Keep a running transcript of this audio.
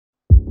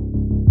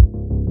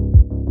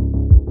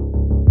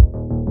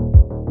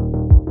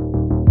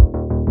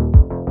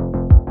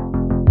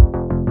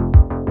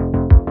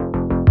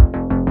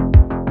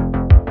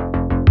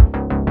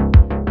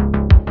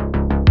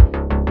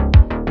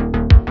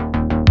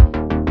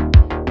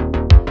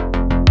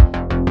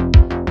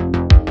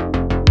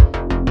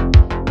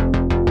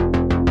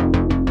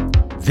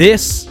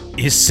This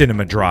is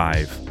Cinema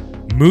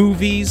Drive,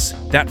 movies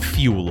that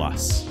fuel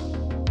us.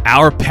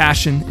 Our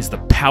passion is the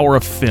power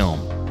of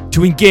film,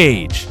 to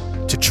engage,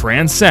 to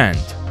transcend,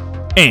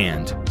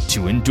 and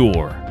to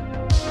endure.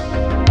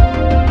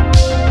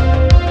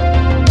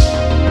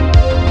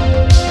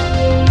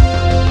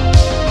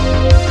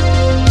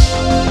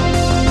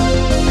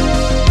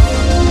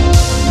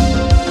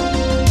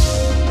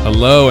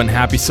 Hello and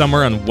happy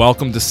summer and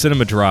welcome to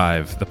Cinema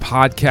Drive, the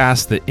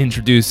podcast that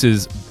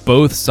introduces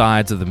both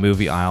sides of the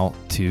movie aisle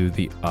to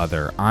the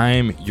other.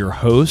 I'm your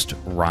host,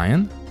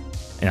 Ryan,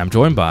 and I'm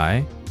joined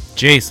by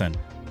Jason,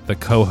 the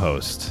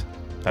co-host.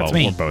 That's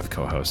me. We're both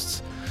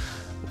co-hosts.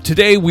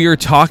 Today we are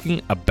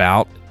talking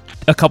about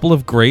a couple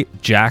of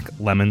great Jack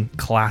Lemmon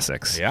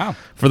classics. Yeah.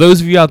 For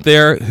those of you out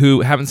there who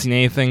haven't seen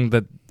anything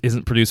that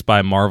isn't produced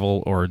by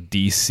Marvel or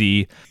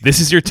DC, this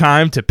is your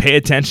time to pay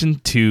attention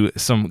to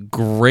some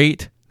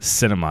great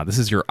cinema. This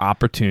is your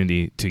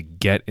opportunity to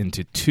get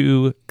into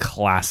two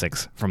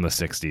classics from the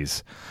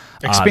 60s.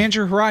 Expand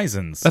your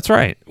horizons. That's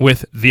right.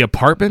 With The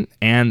Apartment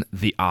and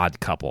The Odd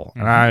Couple.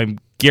 And I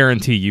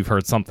guarantee you've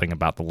heard something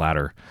about the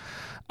latter.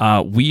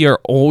 We are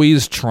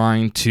always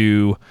trying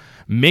to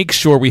make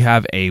sure we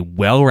have a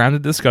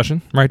well-rounded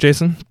discussion. Right,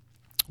 Jason?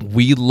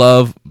 We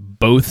love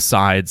both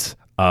sides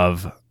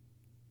of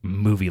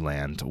movie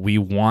land. We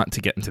want to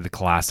get into the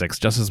classics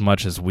just as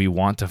much as we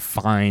want to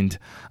find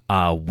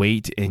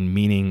weight and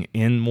meaning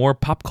in more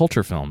pop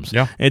culture films.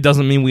 Yeah. It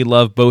doesn't mean we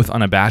love both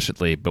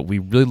unabashedly, but we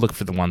really look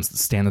for the ones that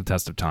stand the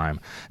test of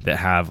time, that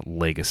have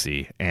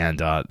legacy.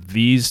 And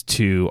these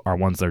two are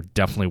ones that are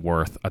definitely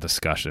worth a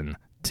discussion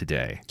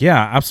today. Yeah,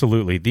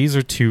 absolutely. These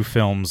are two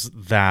films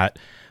that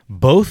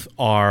both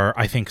are,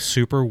 I think,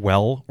 super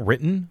well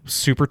written,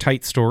 super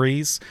tight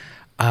stories.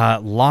 A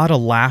lot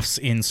of laughs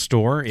in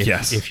store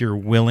if you're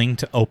willing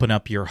to open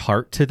up your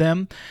heart to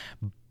them.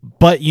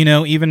 But, you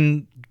know,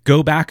 even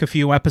go back a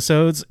few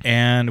episodes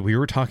and we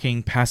were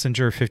talking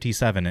Passenger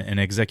 57, an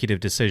executive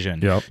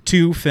decision. Yep.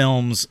 Two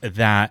films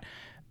that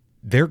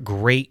they're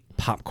great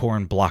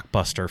popcorn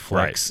blockbuster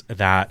flicks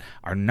that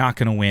are not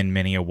going to win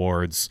many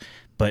awards.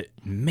 But,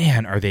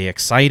 man, are they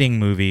exciting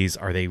movies?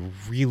 Are they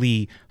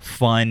really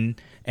fun?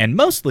 And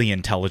mostly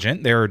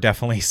intelligent. There are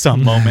definitely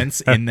some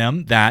moments in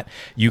them that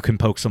you can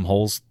poke some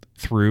holes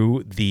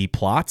through the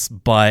plots,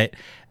 but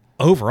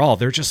overall,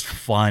 they're just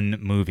fun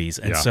movies.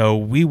 And so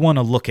we want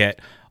to look at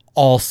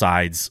all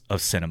sides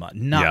of cinema,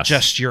 not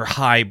just your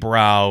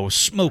highbrow,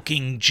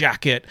 smoking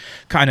jacket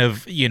kind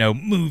of, you know,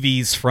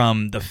 movies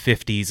from the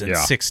 50s and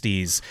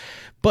 60s,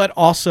 but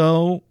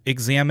also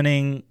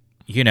examining,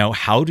 you know,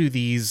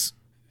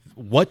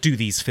 what do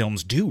these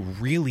films do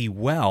really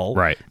well,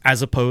 right,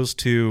 as opposed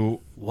to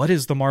what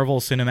is the Marvel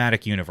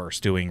Cinematic Universe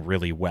doing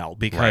really well?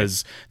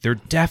 Because they're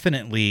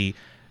definitely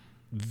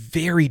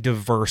very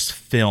diverse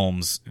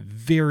films,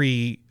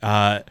 very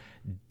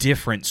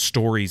different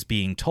stories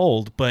being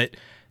told, but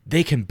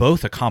they can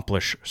both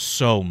accomplish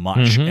so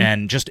much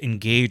and just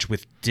engage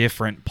with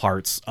different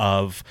parts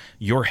of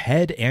your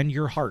head and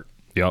your heart.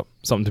 Yep,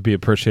 something to be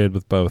appreciated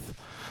with both.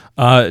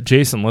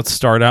 Jason, let's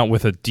start out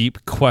with a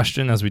deep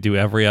question as we do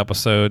every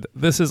episode.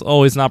 This is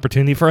always an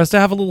opportunity for us to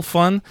have a little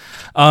fun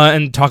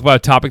and talk about a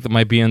topic that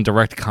might be in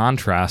direct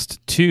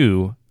contrast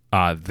to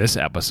this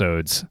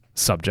episode's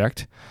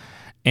subject.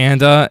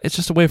 And it's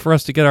just a way for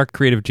us to get our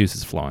creative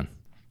juices flowing.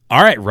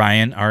 All right,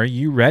 Ryan, are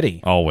you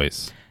ready?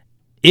 Always.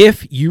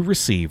 If you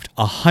received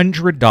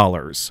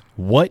 $100,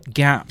 what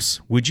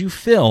gaps would you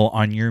fill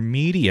on your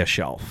media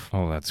shelf?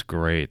 Oh, that's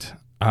great.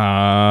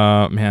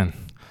 Man.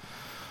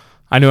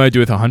 I know I'd do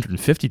with $150.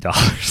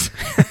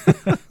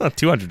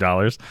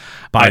 $200.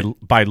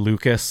 By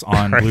Lucas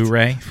on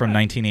Blu-ray from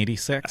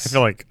 1986. I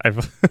feel like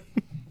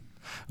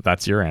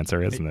that's your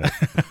answer, isn't it?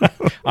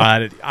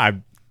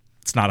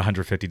 It's not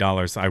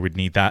 $150. I would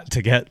need that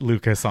to get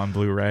Lucas on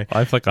Blu-ray.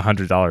 I feel like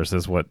 $100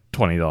 is what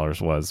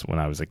 $20 was when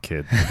I was a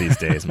kid. These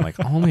days, I'm like,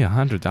 only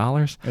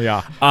 $100?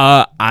 Yeah.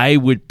 I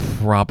would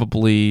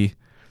probably...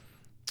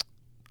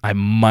 I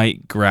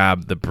might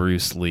grab the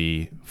Bruce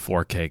Lee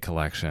 4K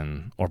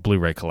collection or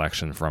Blu-ray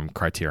collection from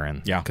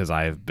Criterion. Yeah. Because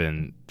I've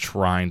been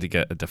trying to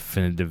get a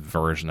definitive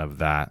version of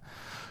that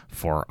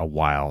for a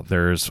while.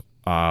 There's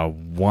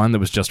one that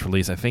was just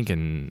released, I think,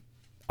 in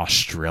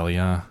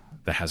Australia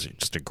that has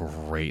just a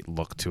great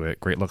look to it.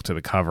 Great look to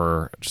the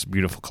cover. Just a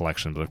beautiful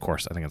collection. But, of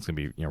course, I think it's going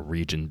to be, you know,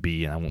 Region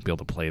B, and I won't be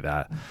able to play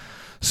that.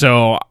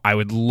 So I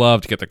would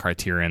love to get the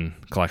Criterion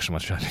collection,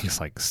 which I think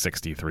is like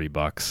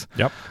 $63.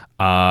 Yep.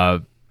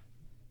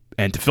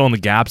 And to fill in the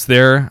gaps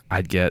there,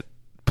 I'd get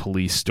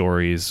Police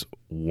Stories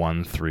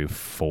 1 through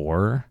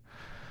 4.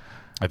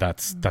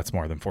 That's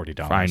more than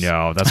 $40. I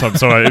know. That's what.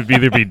 So it'd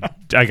either be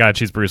I gotta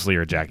choose Bruce Lee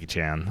or Jackie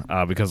Chan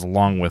because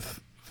along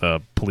with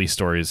the Police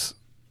Stories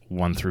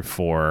 1 through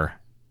 4,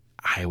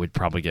 I would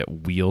probably get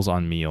Wheels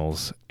on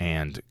Meals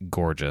and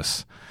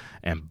Gorgeous,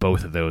 and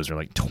both of those are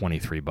like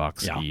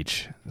 $23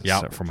 each.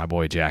 Yeah. For my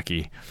boy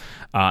Jackie,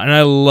 and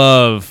I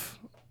love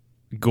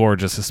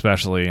gorgeous,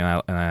 especially,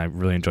 and I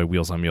really enjoy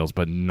Wheels on Meals,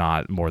 but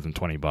not more than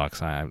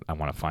 $20. I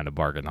want to find a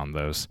bargain on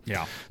those.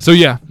 Yeah. So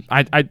yeah,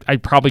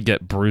 I'd probably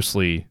get Bruce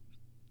Lee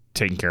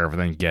taken care of,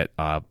 and then get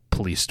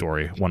Police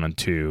Story 1 and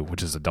 2,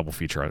 which is a double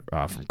feature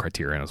from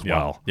Criterion as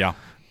well. Yeah.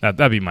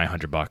 That'd be my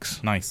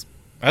 $100. Nice.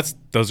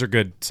 Those are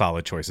good,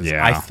 solid choices.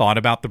 Yeah. I thought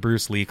about the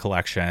Bruce Lee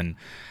collection.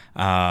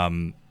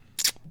 I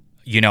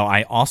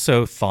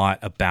also thought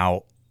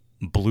about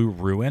Blue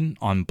Ruin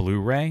on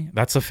Blu-ray.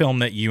 That's a film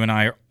that you and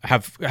I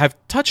have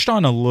touched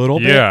on a little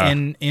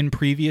bit in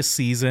previous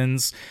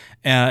seasons.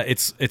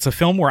 It's a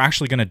film we're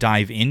actually going to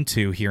dive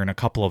into here in a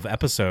couple of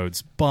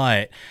episodes,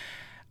 but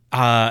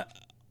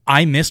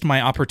I missed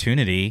my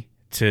opportunity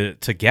to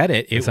get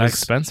it. It's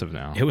expensive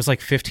now. It was like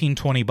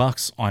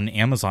 $15-$20 on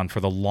Amazon for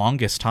the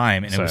longest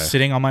time, and it was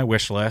sitting on my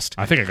wish list.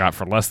 I think I got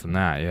for less than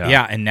that. Yeah.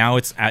 Yeah, and now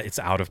it's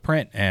out of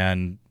print,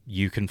 and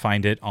you can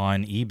find it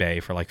on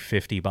eBay for like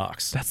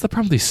 $50. That's the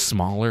problem with these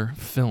smaller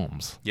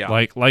films. Yeah.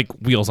 Like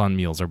Wheels on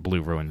Meals or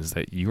Blue Ruin, is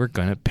that you are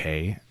going to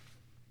pay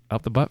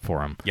up the butt for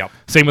them. Yep.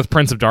 Same with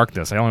Prince of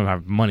Darkness. I only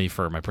have money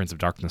for my Prince of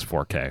Darkness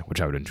 4K,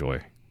 which I would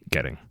enjoy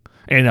getting,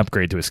 and an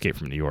upgrade to Escape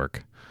from New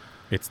York.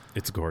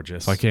 It's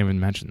gorgeous. So I can't even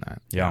mention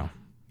that. Yeah.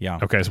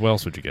 Okay, so what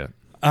else would you get?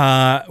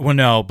 Well,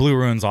 no, Blue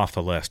Ruin's off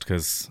the list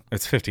because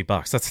it's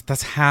 $50.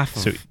 That's half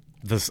of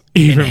this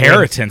Even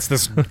inheritance,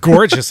 this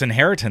gorgeous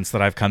inheritance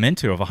that I've come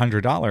into of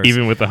 $100.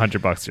 Even with the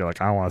 $100, you're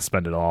like, I don't want to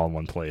spend it all in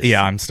one place.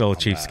 Yeah, I'm still a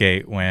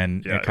cheapskate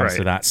when it comes to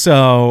right. that.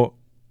 So,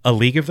 A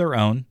League of Their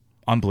Own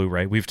on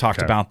Blu-ray. We've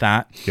talked about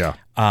that. Yeah.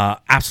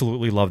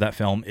 Absolutely love that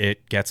film.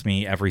 It gets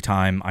me every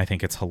time. I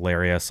think it's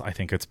hilarious. I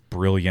think it's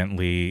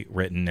brilliantly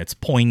written. It's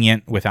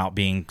poignant without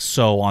being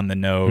so on the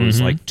nose,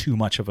 like too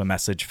much of a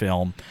message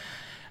film.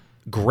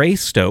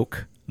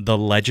 Greystoke, The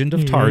Legend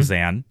of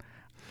Tarzan.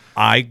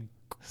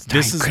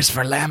 This is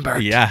Christopher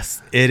Lambert.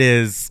 Yes, it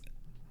is.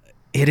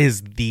 It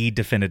is the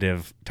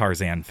definitive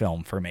Tarzan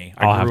film for me.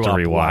 I'll grew have to up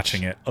rewatch.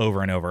 watching it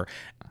over and over.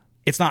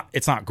 It's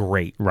not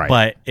great, right?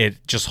 But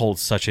it just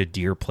holds such a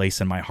dear place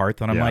in my heart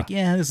that I'm like,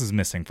 this is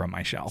missing from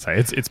my shelf. So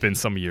it's been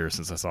some years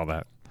since I saw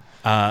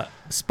that.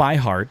 Spy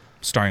Hard,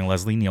 starring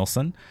Leslie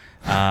Nielsen.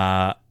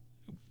 Not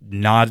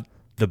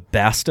the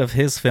best of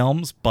his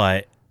films,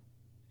 but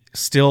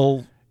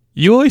still.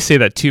 You always say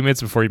that 2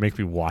 minutes before you make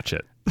me watch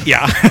it.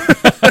 Yeah.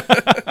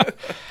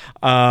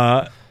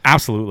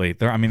 Absolutely.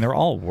 They're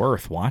all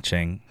worth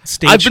watching.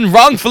 I've been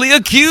wrongfully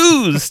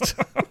accused.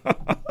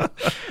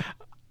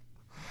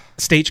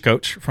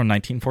 Stagecoach from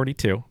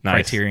 1942, Nice.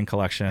 Criterion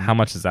Collection. How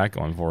much is that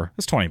going for?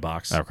 It's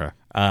 $20. Okay.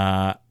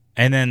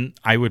 And then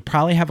I would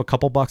probably have a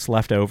couple bucks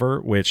left over,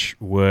 which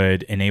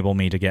would enable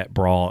me to get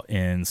Brawl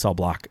in Cell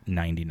Block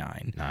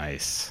 99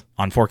 Nice.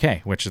 on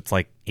 4K, which it's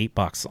like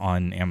 $8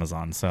 on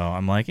Amazon. So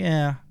I'm like,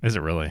 yeah. Is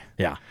it really?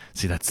 Yeah.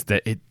 See,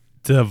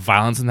 the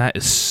violence in that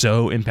is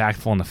so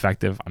impactful and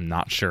effective. I'm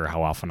not sure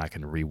how often I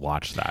can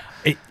rewatch that.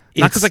 Not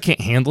because I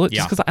can't handle it,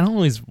 just because I don't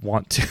always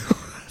want to.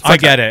 I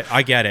get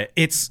it.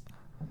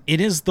 It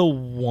is the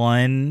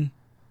one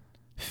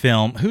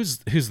film. Who's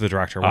the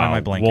director? Why am I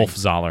blanking? Wolf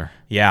Zahler.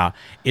 Yeah,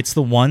 it's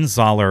the one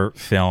Zahler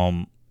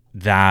film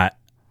that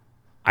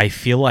I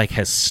feel like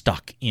has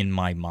stuck in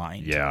my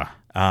mind. Yeah.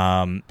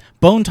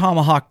 Bone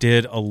Tomahawk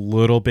did a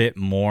little bit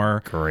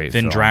more Great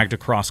than film. Dragged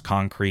Across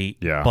Concrete.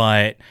 Yeah.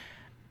 But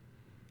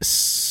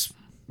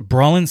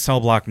Brawl in Cell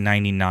Block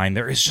 99,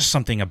 there is just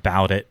something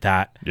about it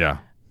that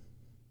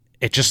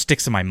it just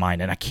sticks in my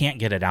mind, and I can't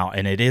get it out.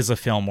 And it is a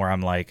film where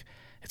I'm like,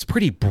 it's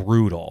pretty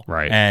brutal.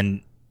 Right.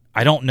 And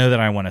I don't know that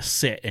I want to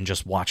sit and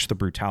just watch the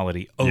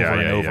brutality over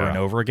and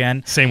over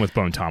again. Same with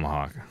Bone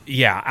Tomahawk.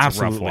 Yeah,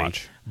 absolutely. It's a rough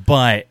watch.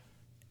 But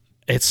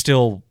it's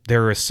still,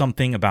 there is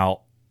something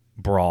about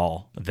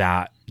Brawl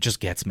that just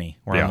gets me,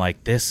 where I'm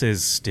like, this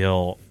is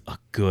still a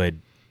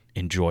good,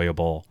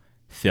 enjoyable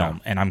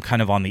film. And I'm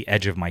kind of on the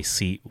edge of my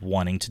seat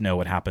wanting to know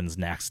what happens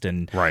next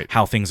and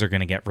how things are going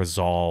to get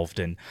resolved.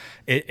 And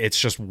it's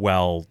just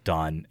well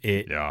done.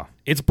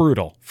 It's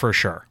brutal for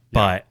sure,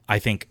 but I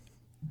think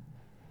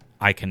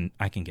I can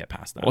get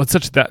past that. Well, it's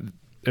such that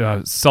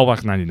Cell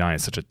Block 99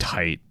 is such a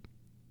tight,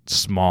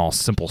 small,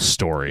 simple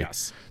story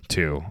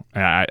too.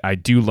 And I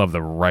do love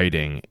the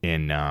writing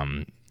in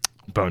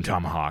Bone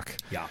Tomahawk.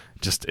 Yeah.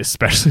 Just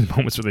especially the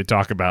moments where they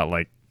talk about,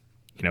 like,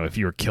 you know, if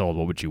you were killed,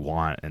 what would you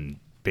want? And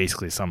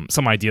basically some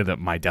idea that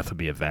my death would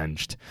be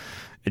avenged.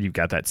 And you've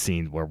got that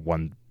scene where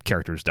one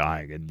character's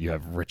dying and you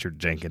have Richard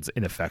Jenkins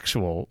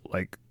ineffectual,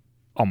 like,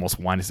 almost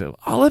whining, say,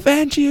 I'll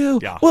avenge you.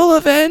 Yeah. We'll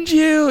avenge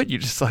you. And you're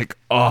just like,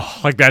 oh,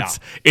 like that's,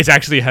 it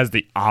actually has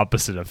the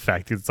opposite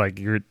effect. It's like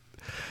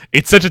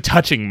it's such a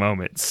touching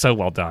moment. It's so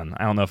well done.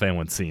 I don't know if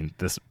anyone's seen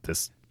this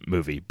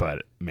movie,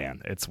 but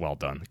man, it's well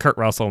done. Kurt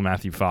Russell,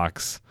 Matthew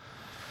Fox.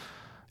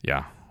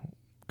 Yeah.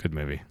 Good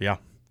movie. Yeah.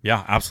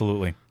 Yeah,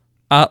 absolutely.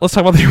 Let's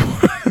talk about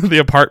the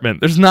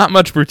apartment. There's not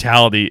much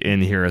brutality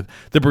in here.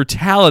 The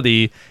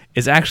brutality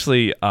is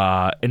actually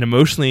an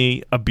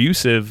emotionally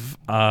abusive,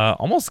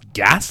 almost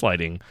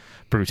gaslighting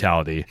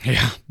brutality.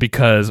 Yeah.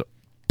 Because,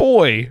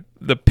 boy,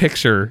 the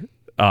picture,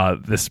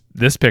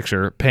 this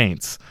picture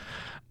paints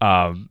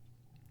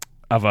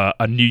of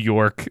a New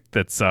York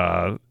that's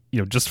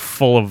just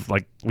full of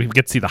like, we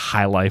get to see the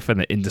high life and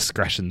the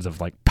indiscretions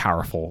of like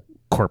powerful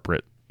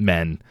corporate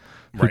men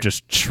who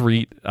just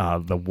treat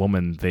the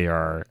woman they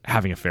are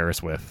having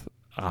affairs with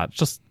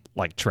just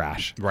like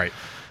trash. Right.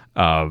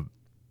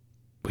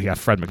 We got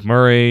Fred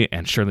MacMurray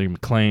and Shirley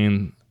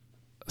MacLaine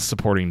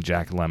supporting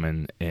Jack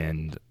Lemmon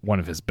in one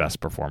of his best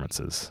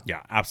performances.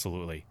 Yeah,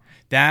 absolutely.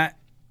 That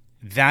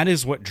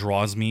is what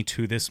draws me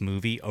to this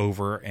movie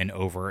over and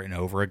over and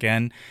over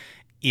again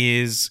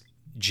is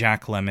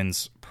Jack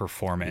Lemmon's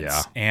performance.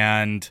 Yeah.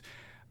 And,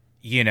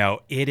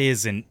 it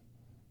is an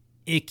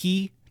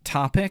icky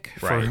topic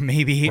for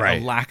maybe a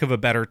lack of a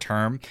better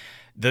term.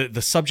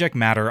 The subject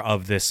matter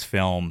of this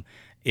film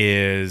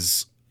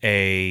is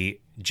a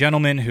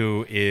gentleman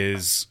who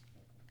is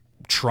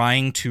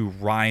trying to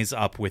rise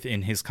up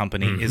within his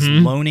company, is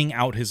loaning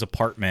out his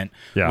apartment,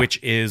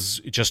 which is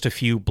just a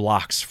few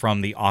blocks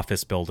from the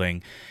office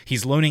building.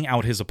 He's loaning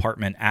out his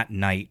apartment at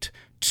night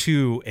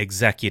to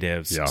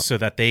executives so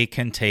that they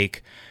can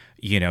take,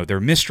 their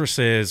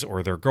mistresses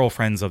or their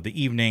girlfriends of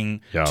the evening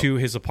to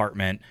his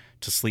apartment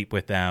to sleep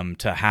with them,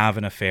 to have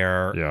an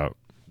affair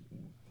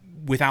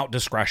without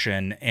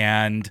discretion.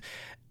 And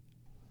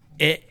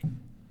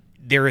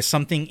there is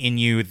something in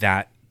you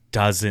that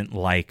doesn't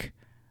like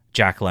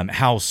Jack Lemmon,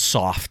 how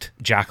soft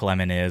Jack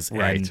Lemmon is.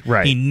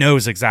 And he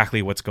knows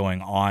exactly what's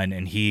going on,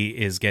 and he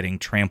is getting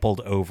trampled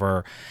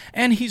over,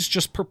 and he's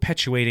just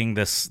perpetuating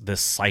this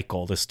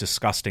cycle, this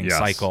disgusting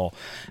cycle.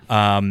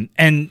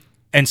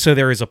 And so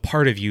there is a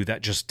part of you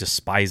that just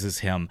despises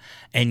him,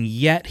 and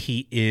yet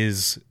he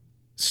is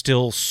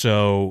still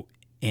so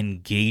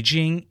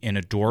engaging and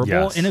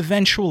adorable. And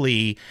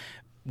eventually,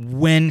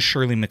 when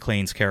Shirley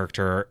MacLaine's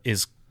character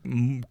is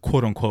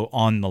quote unquote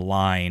on the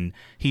line,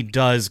 he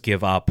does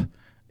give up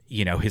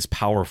his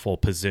powerful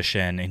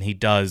position, and he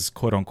does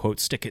quote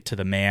unquote stick it to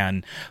the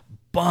man.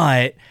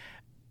 But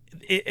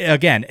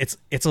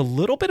it's a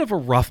little bit of a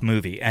rough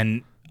movie,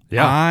 and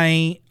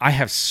I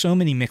have so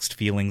many mixed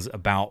feelings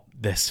about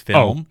this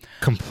film. Oh,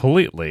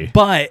 completely.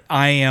 But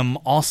I am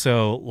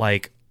also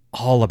like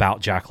all about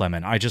Jack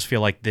Lemmon. I just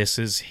feel like this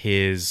is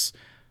his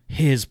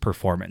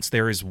performance.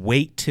 There is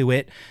weight to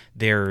it.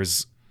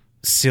 There's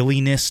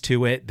silliness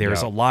to it.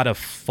 There's a lot of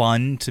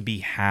fun to be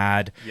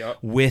had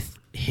with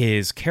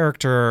his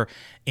character,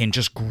 in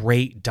just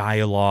great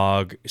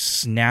dialogue,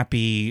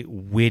 snappy,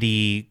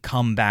 witty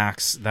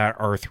comebacks that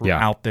are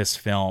throughout this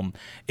film.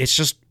 It's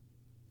just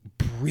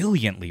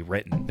brilliantly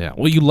written. Yeah.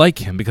 Well, you like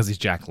him because he's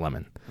Jack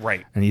Lemmon.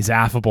 Right. And he's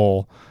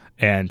affable,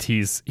 and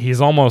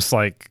he's almost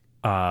like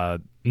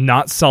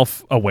not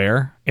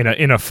self-aware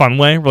in a fun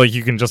way, where like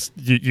you can just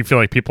you feel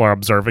like people are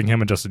observing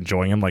him and just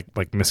enjoying him,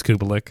 like Miss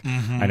Kubelik.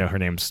 I know her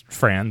name's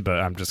Fran,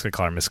 but I'm just gonna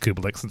call her Miss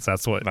Kubelik since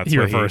that's what he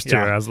refers to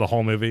her as the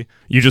whole movie.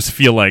 You just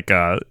feel like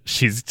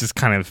she's just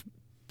kind of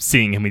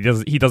seeing him. He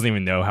doesn't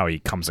even know how he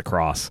comes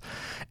across,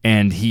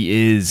 and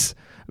he is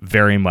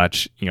very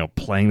much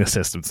playing the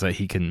system so that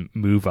he can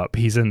move up.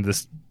 He's in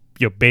this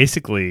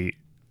basically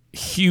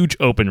huge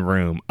open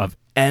room of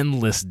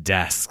endless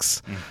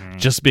desks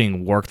just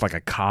being worked like a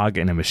cog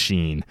in a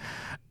machine,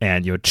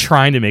 and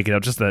trying to make it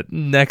up just the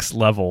next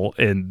level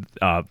in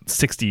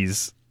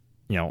 60s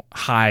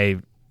high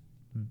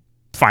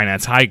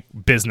finance, high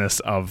business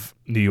of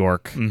New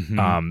York.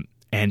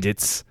 And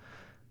it's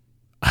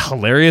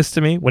hilarious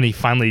to me when he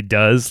finally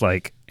gets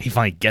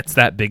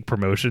that big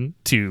promotion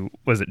to,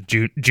 was it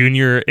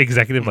junior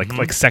executive,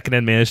 like second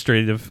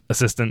administrative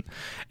assistant,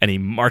 and he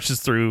marches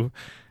through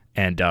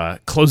and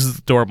closes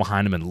the door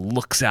behind him and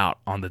looks out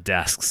on the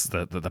desks,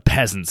 the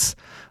peasants,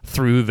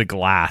 through the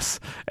glass.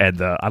 And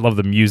I love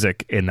the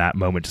music in that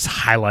moment, just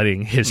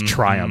highlighting his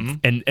triumph.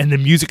 And the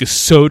music is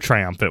so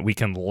triumphant, we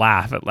can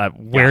laugh at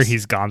where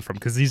he's gone from,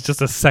 because he's just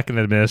a second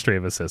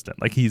administrative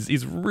assistant. Like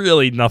he's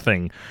really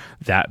nothing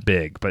that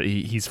big, but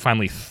he's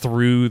finally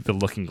through the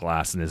looking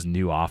glass in his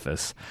new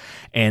office.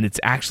 And it's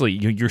actually,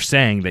 you're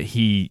saying that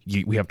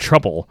we have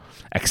trouble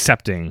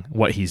accepting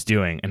what he's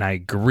doing, and I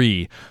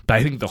agree. But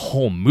I think the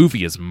whole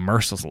movie is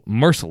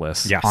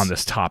merciless on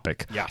this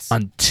topic.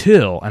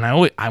 Until, and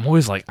I'm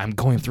always like, I'm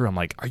going through, I'm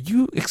like, are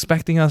you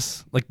expecting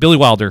us, like Billy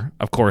Wilder,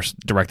 of course,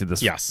 directed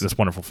this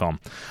wonderful film.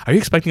 Are you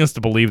expecting us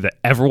to believe that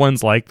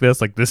everyone's like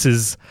this? Like this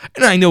is,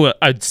 and I know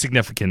a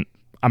significant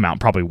amount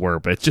probably were,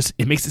 but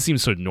it makes it seem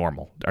so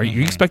normal. Are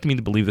you expecting me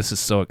to believe this is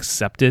so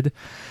accepted?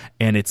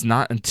 And it's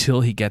not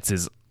until he gets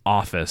his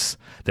office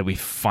that we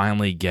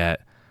finally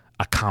get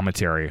a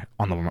commentary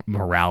on the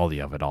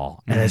morality of it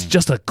all. And it's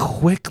just a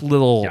quick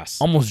little,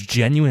 almost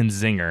genuine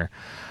zinger.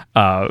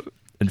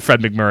 And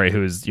Fred MacMurray,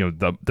 who is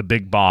the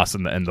big boss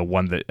and the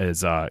one that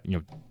is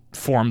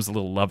forms a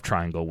little love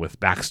triangle with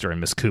Baxter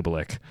and Miss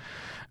Kubelik.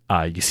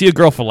 You see a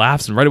girl for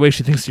laughs, and right away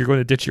she thinks you're going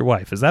to ditch your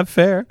wife. Is that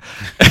fair?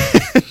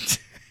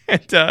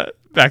 And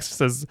Baxter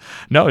says,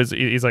 no.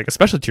 He's like,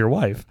 especially to your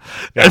wife.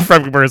 And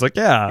Fred MacMurray's like,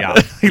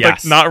 he's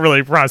like not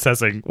really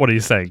processing what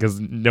he's saying,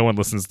 because no one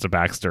listens to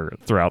Baxter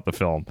throughout the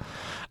film.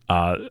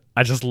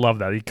 I just love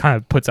that he kind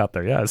of puts out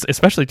there, yes,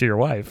 especially to your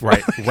wife.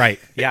 Right.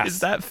 Yes. Is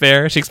that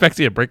fair? She expects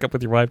you to break up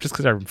with your wife just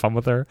because you're having fun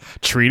with her,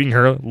 treating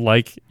her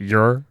like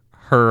you're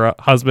her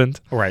husband.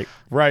 Right.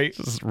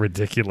 It's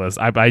ridiculous.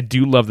 I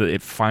do love that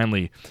it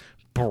finally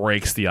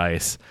breaks the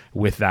ice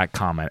with that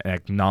comment and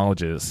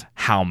acknowledges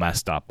how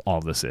messed up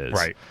all this is.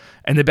 Right.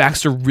 And that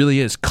Baxter really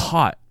is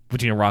caught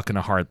between a rock and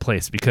a hard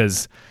place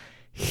because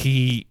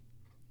he,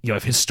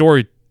 if his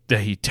story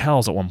that he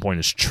tells at one point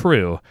is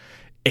true,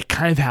 it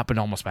kind of happened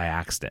almost by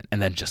accident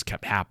and then just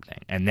kept happening.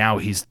 And now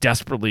he has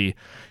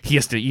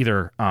to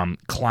either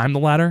climb the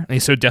ladder, and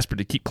he's so desperate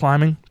to keep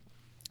climbing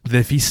that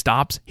if he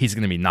stops, he's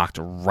going to be knocked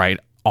right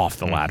off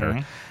the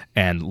ladder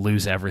and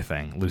lose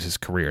everything, lose his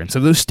career. And so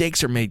those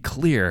stakes are made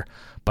clear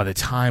by the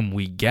time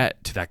we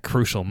get to that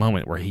crucial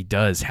moment where he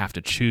does have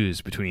to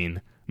choose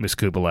between Miss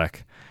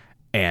Kubelik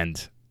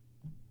and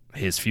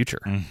his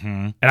future.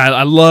 And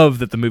I love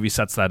that the movie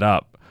sets that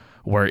up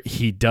where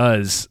he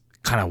does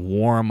kind of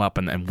warm up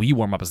and we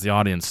warm up as the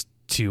audience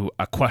to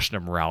a question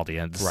of morality,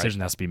 and a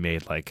decision has to be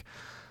made like,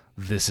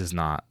 this is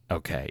not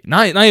okay.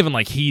 Not even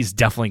like he's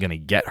definitely going to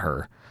get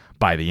her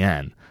by the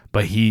end,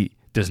 but he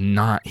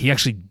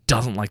actually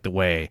doesn't like the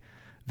way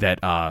that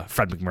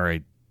Fred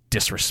McMurray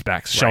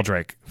disrespects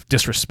Sheldrake,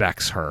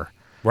 disrespects her.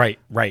 Right.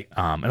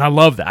 And I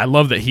love that. I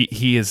love that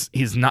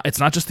he's not. It's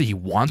not just that he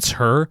wants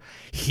her.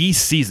 He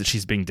sees that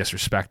she's being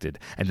disrespected,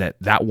 and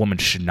that woman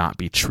should not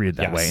be treated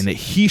that way, and that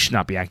he should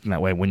not be acting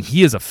that way when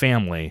he is a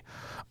family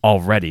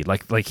already.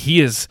 Like he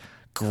is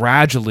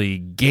gradually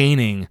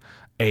gaining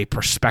a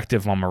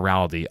perspective on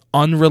morality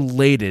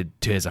unrelated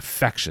to his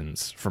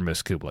affections for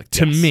Miss Kubelik.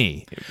 To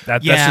me,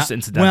 that's just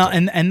incidental. Well,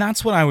 and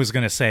that's what I was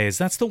going to say. Is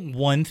that's the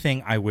one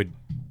thing I would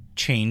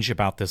change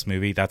about this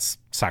movie. That's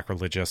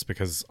sacrilegious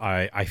because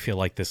I feel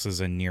like this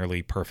is a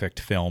nearly perfect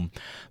film,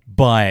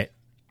 but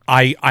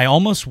I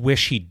almost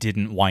wish he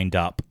didn't wind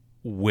up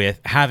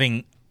with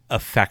having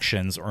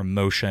affections or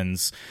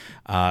emotions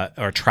or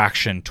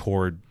attraction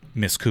toward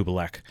Miss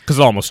Kubelik, because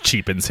it almost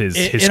cheapens his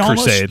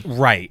crusade.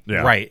 Right.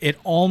 It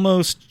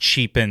almost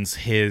cheapens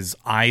his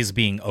eyes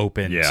being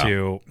open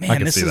to,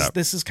 man,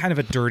 this is kind of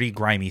a dirty,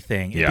 grimy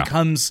thing. It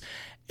becomes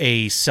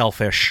a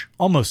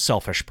almost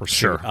selfish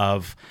pursuit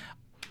of,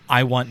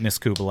 I want Miss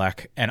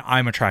Kubelik, and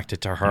I'm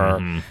attracted to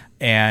her.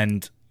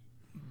 And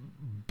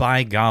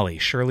by golly,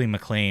 Shirley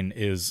MacLaine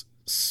is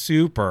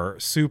super,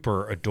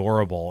 super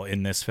adorable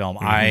in this film.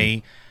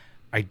 I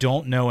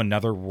don't know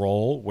another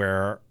role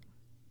where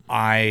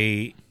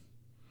I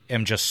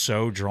am just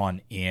so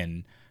drawn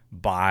in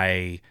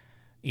by,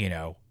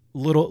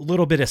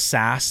 little bit of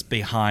sass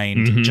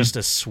behind just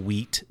a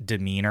sweet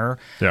demeanor.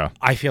 Yeah.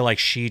 I feel like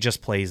she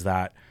just plays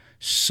that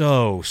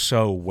so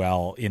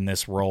well in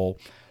this role.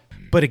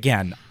 But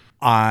again,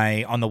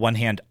 I, on the one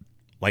hand,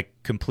 like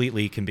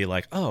completely can be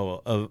like,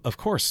 oh, of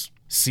course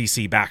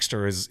CC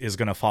Baxter is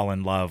going to fall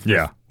in love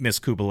with Miss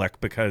Kubelik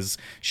because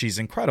she's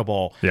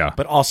incredible. Yeah.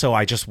 But also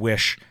I just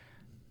wish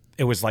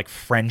it was like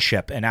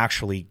friendship and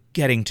actually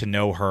getting to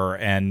know her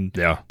and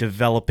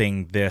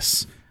developing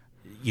this,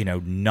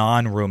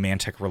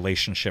 non-romantic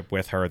relationship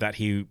with her that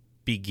he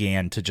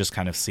began to just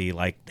kind of see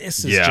like,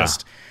 this is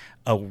just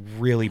a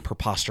really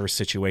preposterous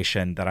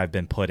situation that I've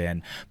been put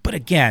in. But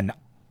again,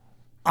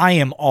 I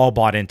am all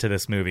bought into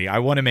this movie. I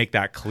want to make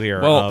that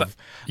clear.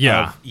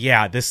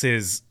 This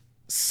is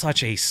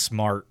such a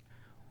smart,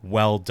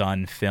 well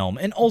done film.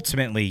 And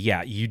ultimately,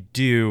 you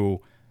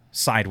do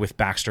side with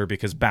Baxter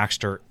because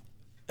Baxter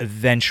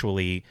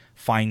eventually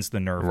finds the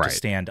nerve to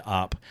stand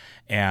up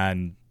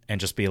and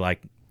just be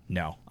like,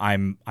 no,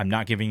 I'm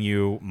not giving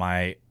you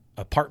my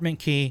apartment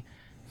key.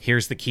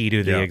 Here's the key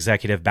to the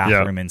executive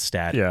bathroom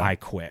instead. I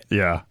quit.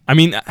 Yeah. I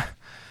mean,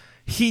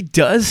 he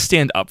does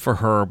stand up for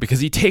her because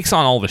he takes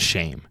on all the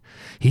shame.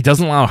 He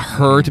doesn't allow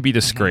her to be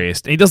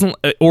disgraced. And he doesn't,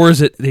 or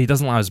is it that he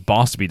doesn't allow his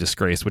boss to be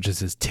disgraced, which is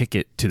his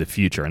ticket to the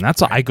future. And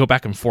that's why I go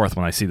back and forth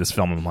when I see this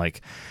film. I'm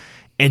like,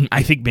 and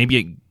I think maybe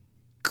it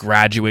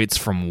graduates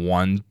from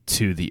one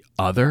to the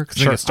other.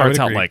 Because it starts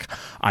out like,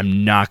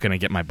 I'm not going to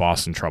get my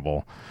boss in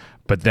trouble.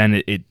 But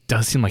then it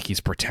does seem like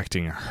he's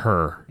protecting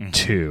her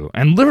too.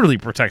 And literally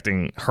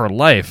protecting her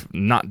life,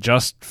 not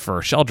just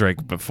for Sheldrake,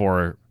 but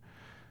for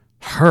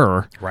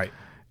her. Right.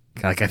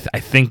 Like I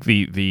think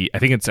it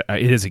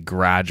is a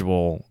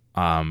gradual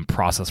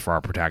process for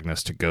our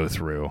protagonist to go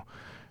through,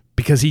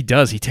 because he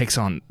takes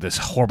on this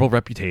horrible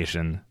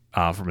reputation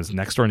from his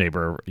next door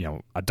neighbor,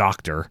 a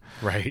doctor,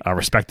 a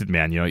respected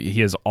man.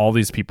 He has all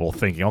these people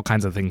thinking all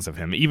kinds of things of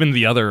him. Even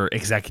the other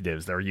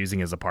executives that are using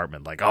his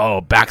apartment, like,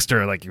 oh,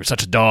 Baxter, like you're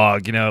such a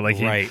dog,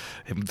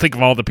 think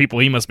of all the people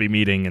he must be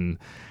meeting, and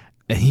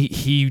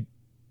he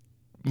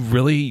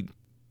really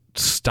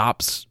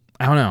stops.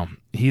 I don't know.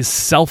 He's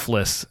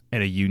selfless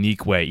in a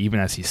unique way, even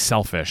as he's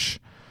selfish,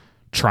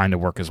 trying to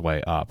work his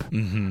way up.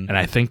 And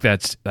I think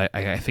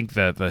I think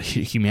that the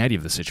humanity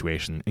of the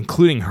situation,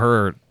 including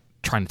her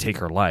trying to take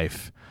her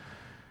life,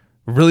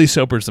 really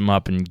sobers him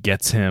up and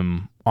gets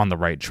him on the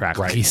right track.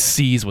 Like he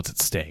sees what's at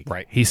stake.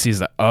 Right. He sees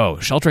that,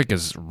 Sheldrake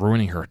is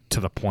ruining her to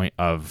the point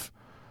of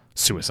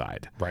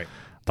suicide. Right.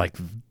 Like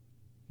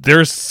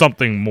there's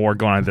something more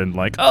going on than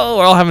like, oh,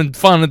 we're all having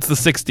fun. It's the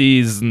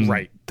 60s. And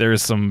Right.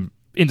 there's some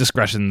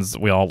indiscretions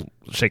we all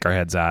shake our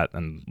heads at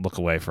and look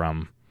away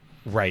from.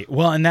 Right.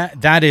 Well, and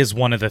that is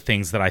one of the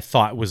things that I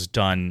thought was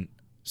done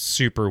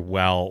super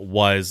well,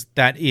 was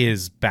that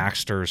is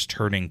Baxter's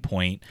turning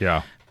point.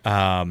 Yeah.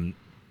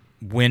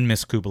 When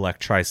Miss Kubelik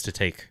tries to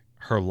take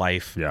her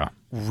life,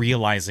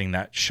 realizing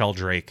that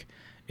Sheldrake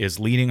is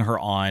leading her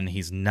on.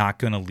 He's not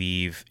going to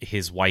leave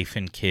his wife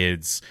and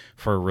kids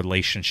for a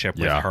relationship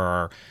with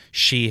her.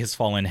 She has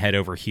fallen head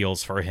over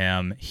heels for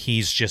him.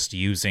 He's just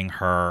using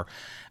her.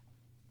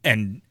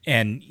 And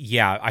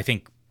yeah, I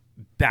think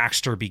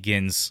Baxter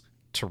begins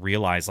to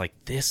realize, like,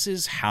 this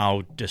is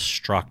how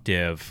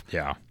destructive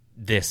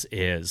this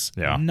is.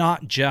 Yeah.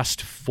 Not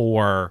just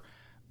for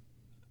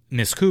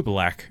Miss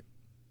Kubelik,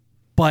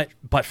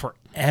 but for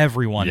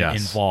everyone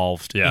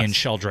involved in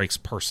Sheldrake's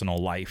personal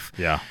life.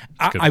 Yeah.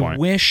 I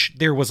wish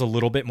there was a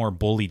little bit more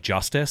bully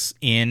justice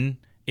in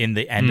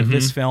the end of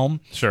this film.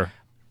 Sure.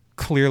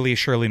 Clearly,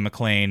 Shirley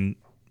MacLaine,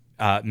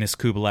 Miss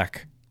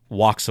Kubelik,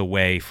 walks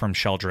away from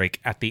Sheldrake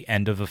at the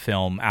end of the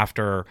film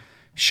after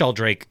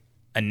Sheldrake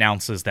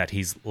announces that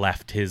he's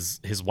left his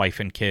wife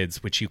and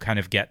kids, which you kind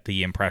of get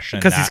the impression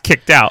because he's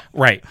kicked out.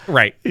 Right.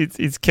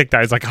 He's kicked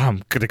out. He's like, oh,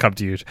 I'm going to come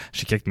to you.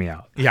 She kicked me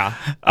out. Yeah.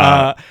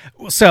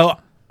 So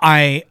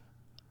I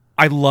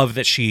love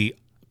that she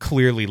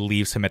clearly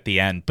leaves him at the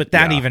end, but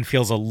that even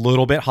feels a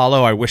little bit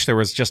hollow. I wish there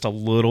was just a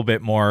little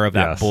bit more of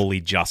that bully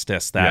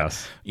justice that,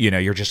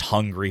 you're just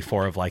hungry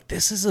for, of like,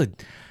 this is a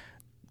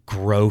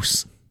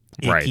gross,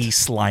 icky,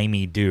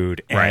 slimy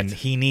dude, and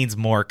he needs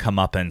more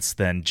comeuppance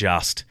than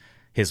just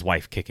his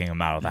wife kicking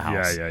him out of the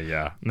house.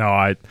 Yeah. No,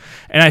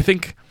 I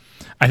think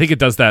it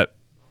does that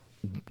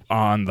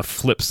on the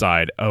flip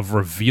side of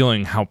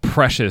revealing how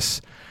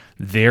precious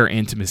their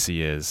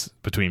intimacy is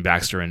between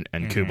Baxter and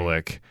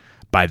Kubelik.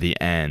 By the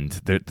end,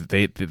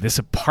 this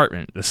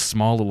apartment, this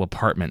small little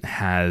apartment,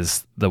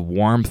 has the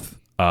warmth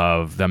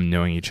of them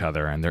knowing each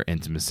other and their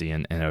intimacy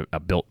and a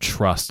built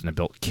trust and a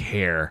built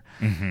care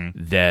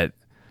that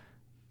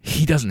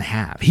he doesn't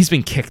have. He's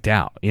been kicked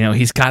out.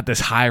 He's got this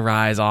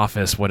high-rise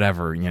office,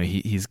 whatever.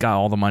 He's got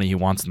all the money he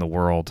wants in the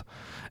world,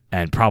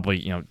 and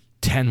probably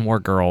 10 more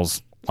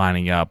girls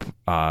lining up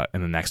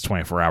in the next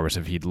 24 hours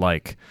if he'd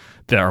like,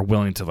 that are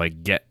willing to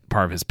like get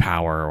part of his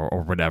power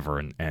or whatever,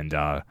 and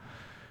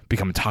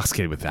become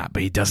intoxicated with that.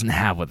 But he doesn't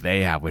have what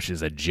they have, which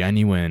is a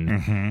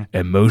genuine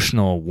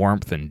emotional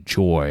warmth and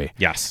joy.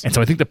 Yes. And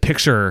so I think the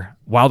picture,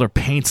 Wilder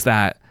paints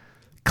that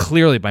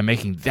clearly by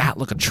making that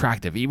look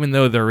attractive, even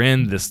though they're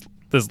in this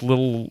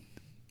little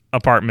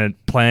apartment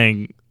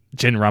playing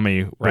gin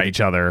rummy with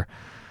each other,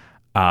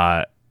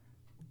 and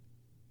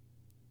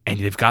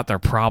they've got their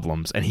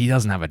problems, and he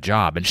doesn't have a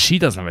job, and she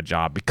doesn't have a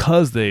job,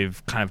 because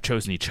they've kind of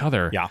chosen each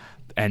other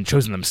and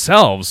chosen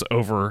themselves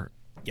over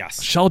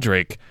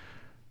Sheldrake.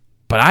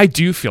 But I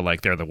do feel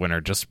like they're the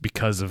winner just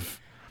because of,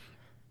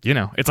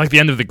 it's like the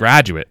end of The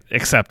Graduate,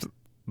 except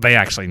they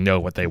actually know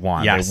what they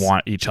want. Yes. They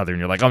want each other, and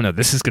you're like, oh no,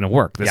 this is going to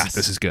work. This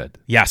is good.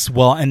 Yes.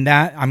 Well, and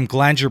that, I'm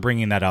glad you're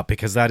bringing that up,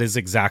 because that is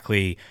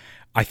exactly,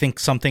 I think,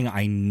 something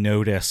I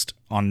noticed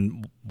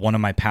on one of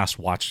my past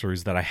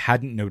watch-throughs that I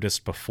hadn't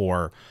noticed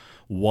before,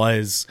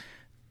 was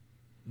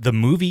the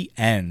movie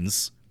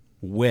ends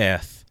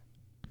with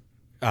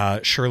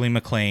Shirley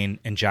MacLaine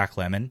and Jack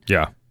Lemmon.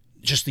 Yeah.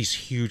 Just these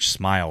huge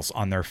smiles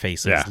on their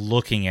faces,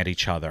 looking at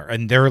each other.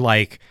 And they're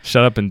like,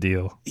 shut up and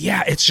deal.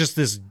 Yeah, it's just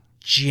this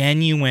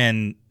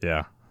genuine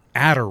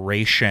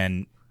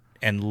adoration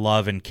and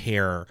love and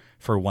care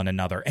for one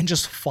another, and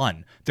just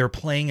fun. They're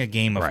playing a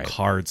game of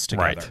cards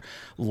together.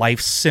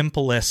 Life's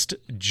simplest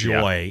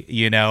joy,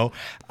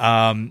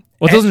 Well,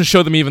 it doesn't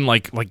show them even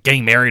like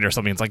getting married or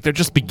something. It's like they're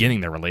just beginning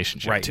their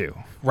relationship too.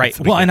 Right.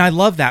 Well, and I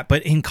love that.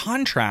 But in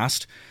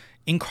contrast,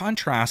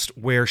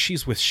 where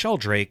she's with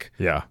Sheldrake,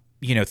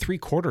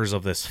 3/4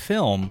 of this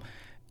film,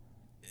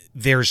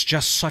 there's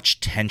just such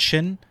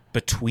tension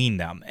between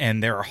them,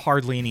 and there are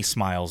hardly any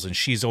smiles, and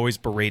she's always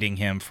berating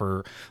him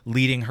for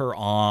leading her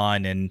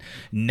on and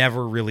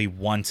never really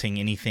wanting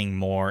anything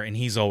more, and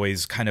he's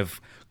always kind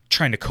of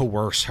trying to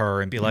coerce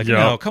her and be like,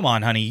 no, come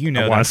on, honey,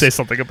 I want to say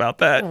something about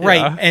that.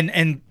 Right.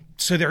 And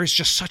so there is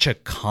just such a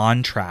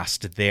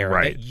contrast there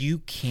that you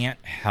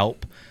can't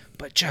help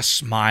but just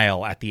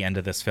smile at the end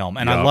of this film.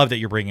 And I love that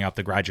you're bringing up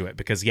The Graduate,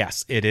 because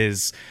yes, it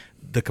is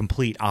the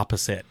complete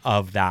opposite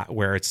of that,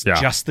 where it's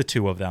just the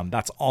two of them.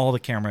 That's all the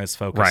camera is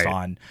focused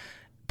on.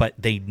 But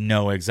they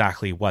know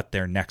exactly what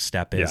their next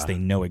step is. They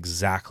know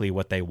exactly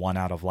what they want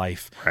out of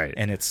life.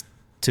 And it's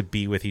to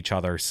be with each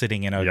other,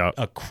 sitting in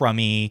a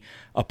crummy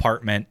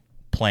apartment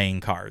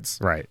playing cards.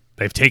 Right.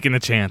 They've taken a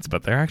chance,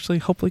 but they're actually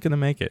hopefully going to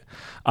make it.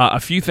 A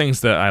few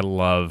things that I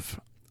love,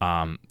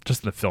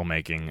 just in the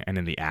filmmaking and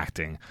in the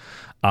acting.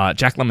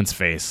 Jack Lemmon's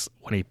face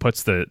when he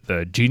puts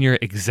the junior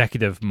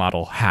executive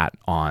model hat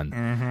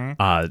on.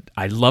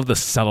 I love the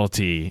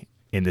subtlety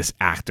in this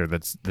actor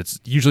that's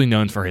usually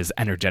known for his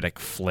energetic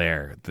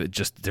flair. That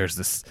just there's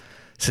this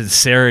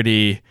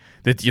sincerity,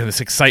 that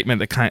this excitement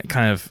that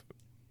kind of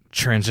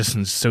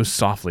transitions so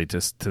softly to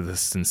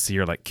this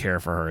sincere like care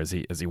for her as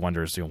he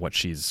wonders what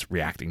she's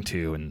reacting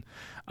to,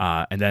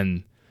 and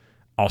then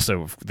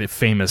also the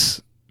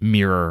famous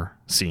mirror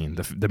scene,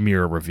 the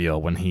mirror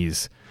reveal when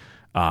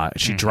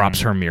she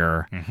drops her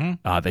mirror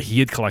that he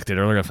had collected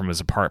earlier from his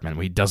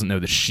apartment. He doesn't know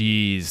that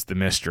she's the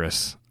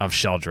mistress of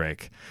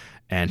Sheldrake,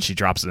 and she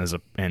drops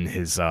it in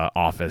his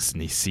office,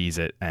 and he sees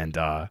it, and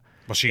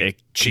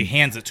she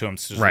hands it to him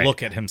to just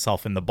look at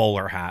himself in the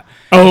bowler hat.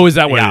 Oh, is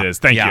that what it is?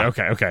 Thank you.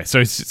 Okay.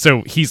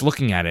 So he's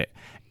looking at it,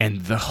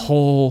 and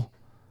the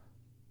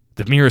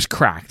mirror is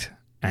cracked,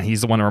 and he's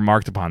the one who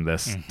remarked upon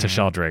this to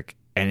Sheldrake,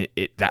 and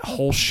that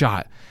whole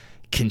shot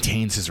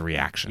contains his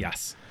reaction.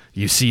 Yes.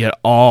 You see it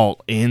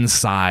all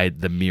inside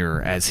the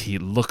mirror as he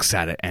looks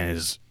at it and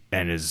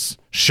is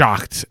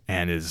shocked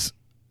and is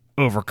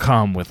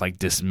overcome with like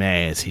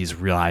dismay as he's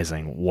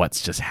realizing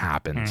what's just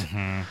happened.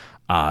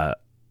 And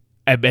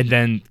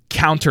then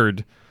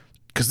countered,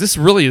 because this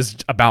really is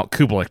about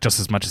Kubelik just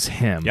as much as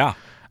him. Yeah.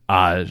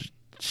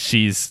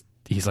 He's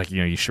like,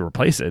 you should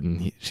replace it,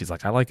 and she's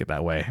like, I like it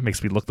that way. It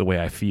makes me look the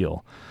way I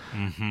feel.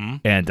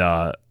 And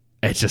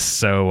it's just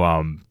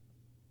so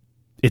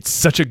it's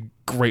such a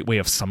great way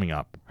of summing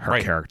up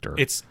her character.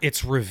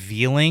 It's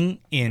revealing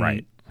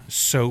in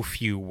so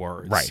few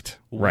words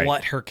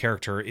what her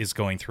character is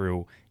going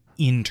through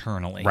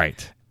internally.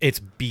 It's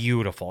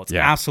beautiful. It's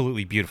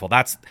absolutely beautiful.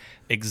 That's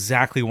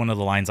exactly one of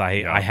the lines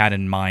I had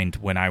in mind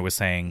when I was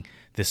saying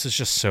this is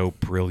just so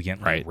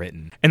brilliantly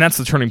written. And that's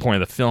the turning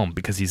point of the film,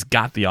 because he's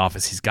got the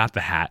office, he's got the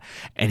hat,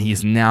 and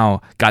he's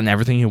now gotten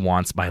everything he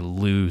wants by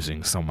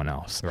losing someone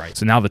else.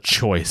 So now the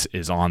choice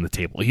is on the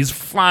table. He's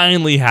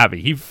finally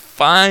happy. He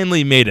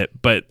finally made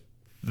it, but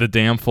the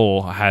damn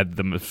fool had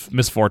the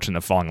misfortune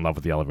of falling in love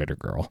with the elevator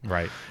girl.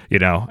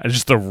 It's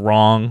just the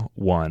wrong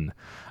one.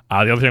 The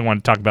other thing I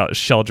want to talk about is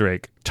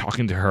Sheldrake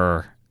talking to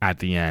her at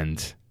the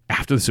end,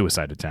 after the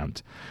suicide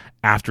attempt,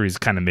 after he's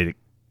kind of made it,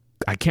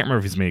 I can't remember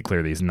if he's made it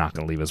clear that he's not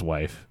going to leave his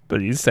wife, but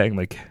he's saying,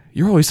 like,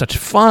 you're always such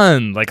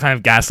fun, like, kind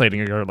of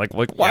gaslighting her, like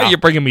why are you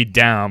bringing me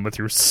down with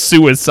your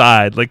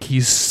suicide? Like,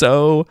 he's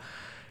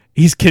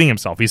kidding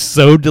himself. He's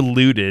so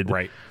deluded,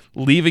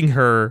 leaving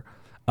her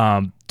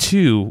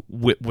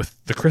with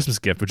the Christmas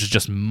gift, which is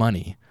just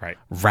money,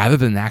 rather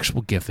than an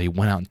actual gift. They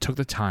went out and took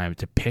the time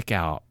to pick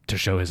out to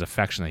show his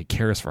affection, that he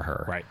cares for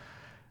her.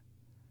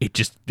 It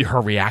just,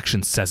 her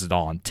reaction says it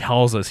all and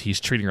tells us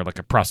he's treating her like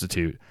a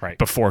prostitute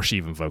before she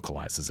even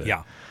vocalizes it.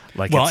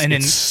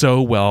 It's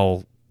so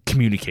well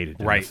communicated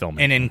in the film.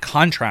 And in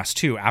contrast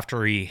too,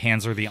 after he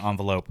hands her the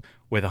envelope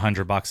with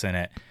 $100 in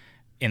it,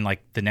 in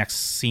like the next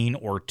scene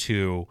or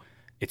two,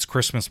 it's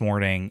Christmas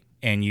morning,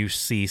 and you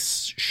see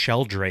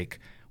Sheldrake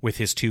with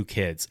his two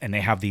kids, and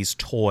they have these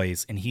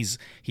toys, and he's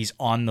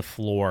on the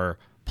floor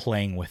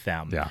playing with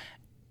them.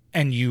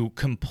 And you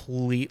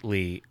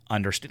completely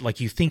understand. Like,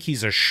 you think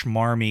he's a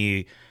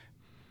schmarmy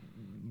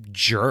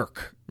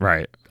jerk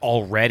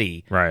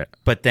already.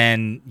 But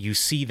then you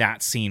see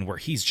that scene where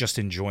he's just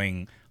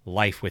enjoying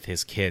life with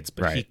his kids,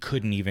 but he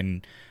couldn't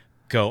even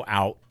go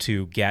out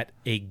to get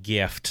a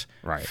gift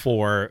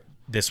for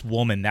this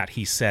woman that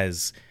he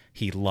says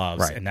he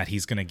loves and that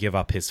he's going to give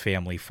up his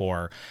family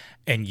for.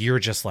 And you're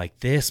just like,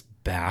 this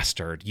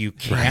bastard, you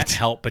can't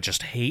help but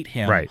just hate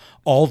him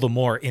all the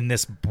more in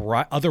this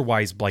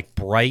otherwise like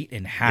bright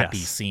and happy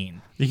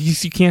scene.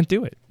 You can't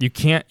do it. You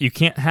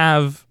can't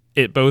have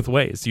it both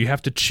ways. You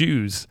have to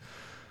choose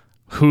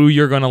who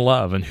you're going to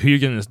love and who you're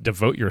going to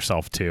devote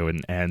yourself to.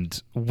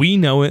 And we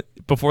know it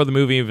before the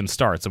movie even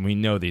starts, and we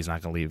know that he's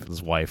not going to leave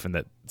his wife and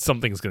that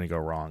something's going to go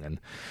wrong. And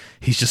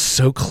he's just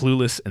so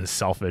clueless and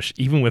selfish,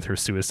 even with her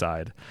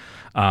suicide.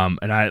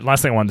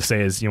 Last thing I wanted to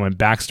say is, when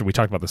Baxter, we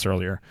talked about this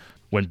earlier,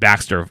 when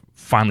Baxter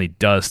finally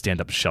does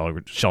stand up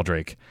to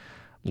Sheldrake,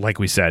 like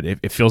we said,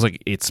 it feels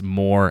like it's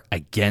more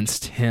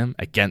against him,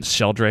 against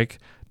Sheldrake,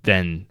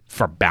 than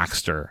for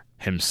Baxter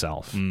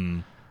himself.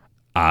 And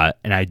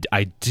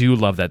I do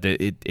love that.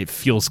 It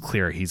feels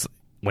clear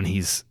when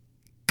he's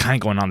kind of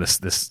going on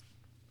this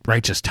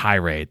righteous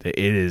tirade, that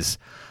it is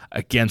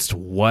against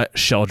what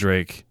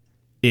Sheldrake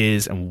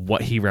is and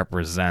what he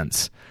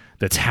represents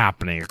that's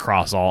happening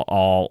across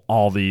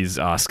all these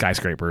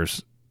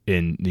skyscrapers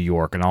in New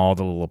York and all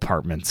the little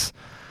apartments.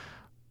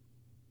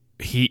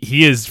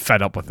 He is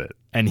fed up with it,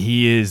 and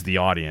he is the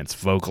audience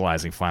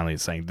vocalizing finally,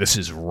 saying this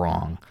is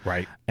wrong.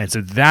 And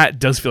so that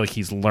does feel like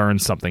he's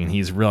learned something, and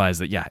he's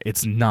realized that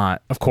it's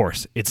not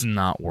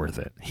worth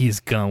it. He's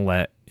gonna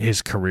let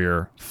his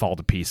career fall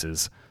to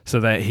pieces so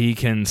that he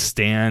can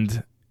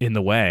stand in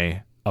the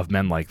way of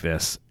men like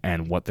this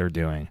and what they're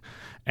doing,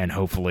 and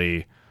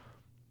hopefully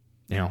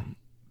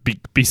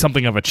be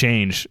something of a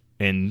change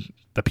in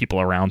the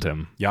people around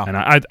him. And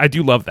I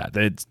do love that.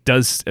 It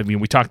does. I mean,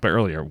 we talked about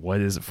earlier,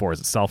 what is it for? Is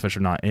it selfish or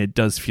not? And it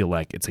does feel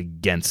like it's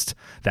against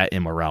that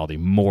immorality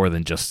more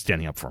than just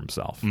standing up for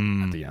himself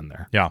at the end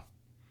there.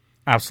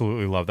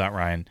 Absolutely love that,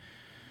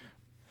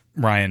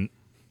 Ryan.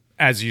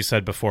 as you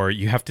said before,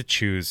 you have to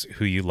choose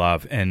who you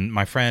love. And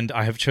my friend,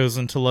 I have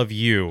chosen to love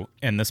you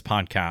in this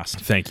podcast.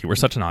 Thank you. We're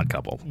such an odd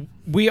couple.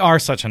 We are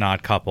such an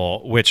odd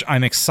couple, which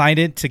I'm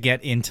excited to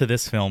get into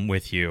this film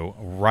with you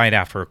right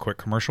after a quick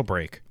commercial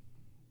break.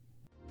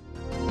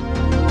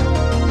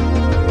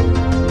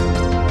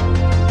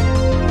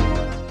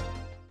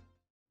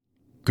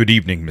 Good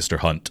evening, Mr.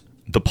 Hunt.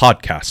 The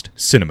podcast,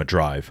 Cinema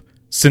Drive.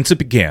 Since it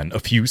began a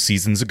few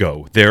seasons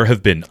ago, there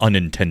have been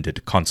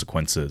unintended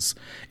consequences.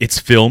 Its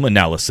film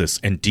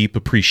analysis and deep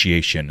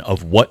appreciation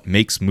of what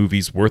makes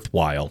movies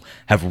worthwhile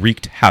have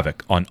wreaked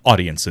havoc on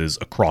audiences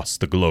across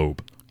the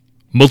globe.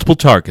 Multiple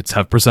targets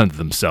have presented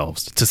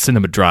themselves to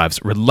Cinema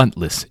Drive's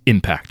relentless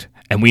impact,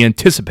 and we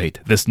anticipate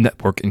this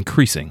network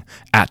increasing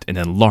at an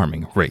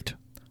alarming rate.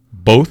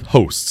 Both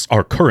hosts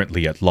are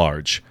currently at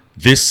large.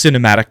 This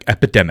cinematic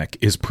epidemic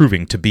is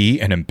proving to be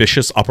an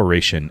ambitious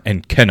operation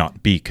and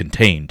cannot be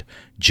contained.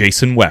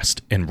 Jason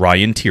West and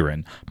Ryan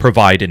Tieran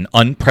provide an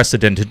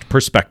unprecedented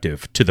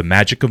perspective to the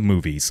magic of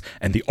movies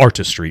and the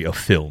artistry of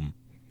film.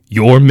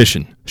 Your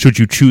mission, should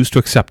you choose to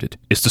accept it,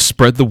 is to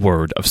spread the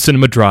word of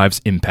Cinema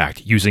Drive's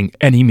impact using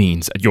any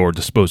means at your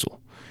disposal.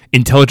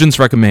 Intelligence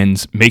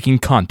recommends making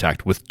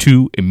contact with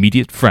 2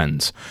 immediate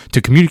friends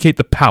to communicate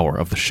the power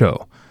of the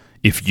show.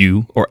 If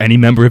you or any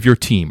member of your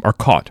team are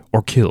caught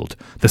or killed,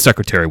 the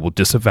Secretary will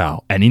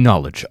disavow any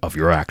knowledge of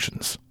your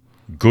actions.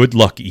 Good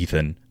luck,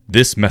 Ethan.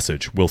 This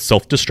message will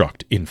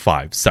self-destruct in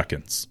 5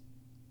 seconds.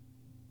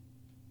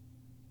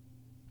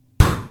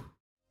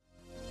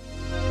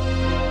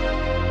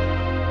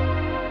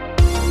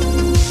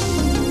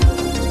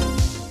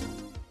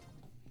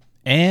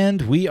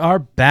 And we are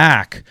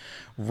back.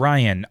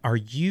 Ryan, are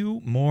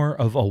you more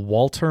of a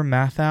Walter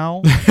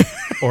Matthau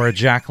or a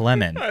Jack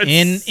Lemmon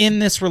in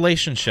this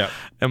relationship?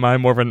 Am I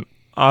more of an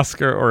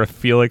Oscar or a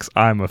Felix?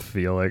 I'm a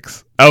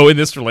Felix. Oh, in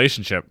this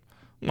relationship,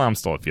 well, I'm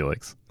still a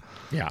Felix.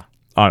 Yeah.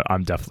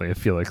 I'm definitely a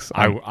Felix.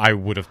 I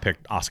would have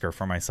picked Oscar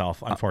for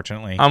myself,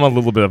 unfortunately. I'm a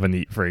little bit of a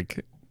neat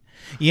freak.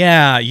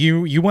 Yeah,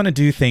 you want to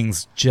do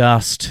things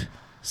just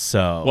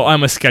so. Well,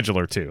 I'm a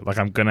scheduler too. Like,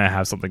 I'm going to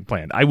have something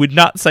planned. I would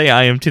not say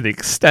I am to the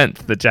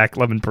extent that Jack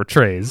Lemmon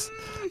portrays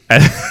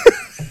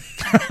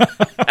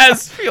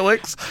as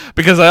Felix,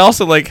 because I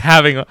also like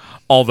having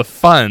all the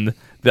fun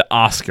that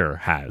Oscar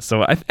has.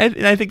 So I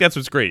think that's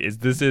what's great, is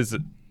this is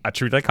a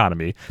true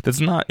dichotomy that's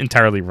not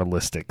entirely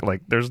realistic.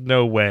 Like, there's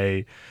no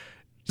way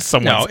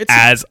someone's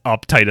as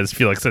uptight as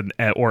Felix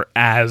or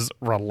as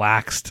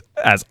relaxed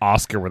as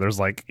Oscar, where there's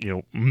like,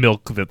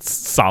 milk that's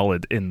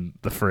solid in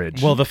the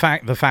fridge. Well, the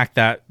fact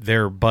that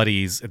their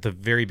buddies at the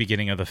very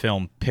beginning of the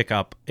film pick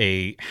up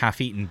a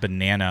half-eaten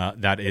banana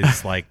that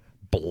is like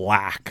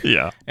black.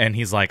 Yeah. And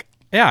he's like,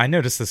 yeah, I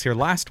noticed this here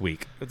last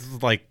week.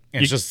 It's like,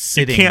 it's just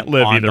sitting you can't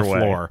live on either the way.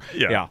 floor.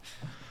 Yeah.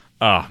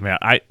 Oh man.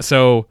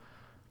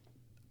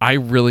 I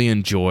really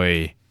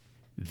enjoy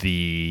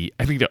I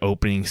think the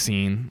opening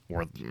scene,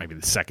 or maybe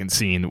the second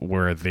scene,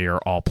 where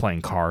they're all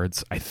playing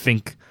cards. I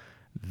think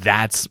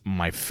that's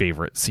my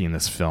favorite scene in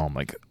this film.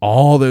 Like,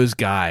 all those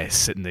guys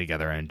sitting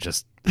together and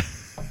just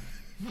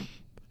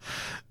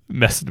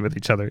messing with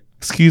each other.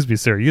 Excuse me,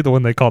 sir. You're the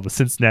one they call the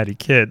Cincinnati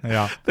Kid.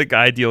 Yeah. The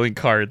guy dealing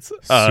cards.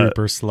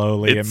 Super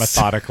slowly and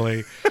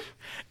methodically.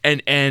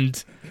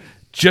 and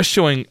just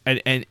showing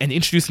and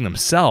introducing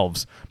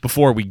themselves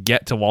before we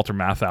get to Walter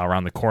Matthau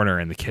around the corner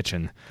in the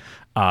kitchen.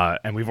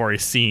 And we've already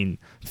seen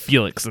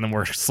Felix, and then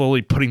we're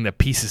slowly putting the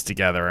pieces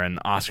together, and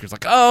Oscar's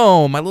like,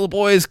 oh, my little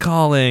boy is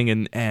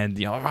calling, and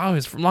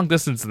he's from long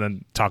distance, and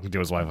then talking to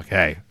his wife, like,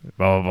 hey,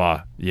 blah, blah,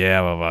 blah,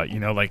 yeah, blah,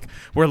 blah, like,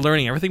 we're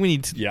learning everything we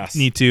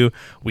need to.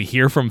 We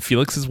hear from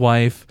Felix's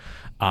wife,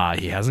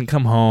 he hasn't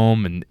come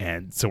home,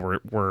 and so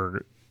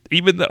we're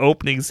even the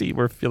opening scene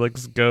where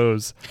Felix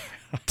goes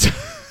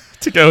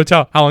to go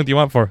hotel, how long do you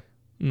want for?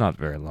 Not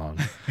very long.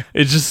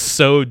 It's just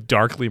so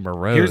darkly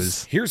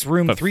morose. Here's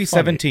room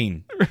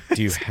 317.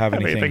 Do you have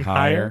anything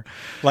higher?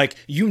 Like,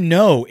 in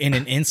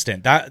an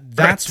instant.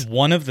 That's right.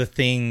 One of the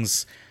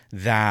things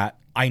that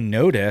I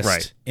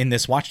noticed in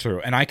this watch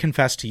through. And I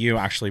confess to you,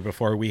 actually,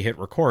 before we hit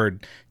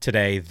record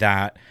today,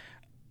 that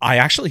I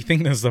actually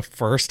think this is the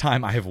first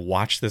time I have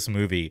watched this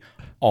movie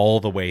all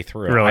the way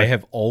through. Really? I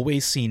have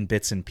always seen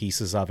bits and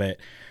pieces of it,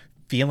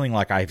 feeling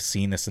like I've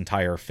seen this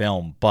entire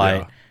film,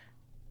 but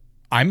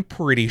I'm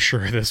pretty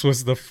sure this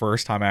was the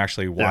first time I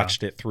actually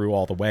watched it through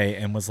all the way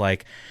and was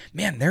like,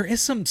 man, there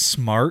is some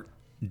smart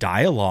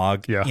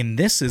dialogue in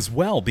this as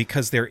well,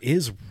 because there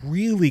is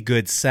really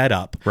good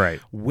setup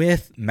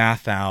with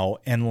Matthau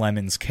and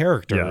Lemmon's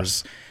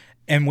characters.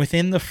 And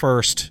within the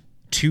first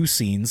 2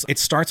 scenes, it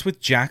starts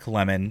with Jack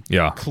Lemmon,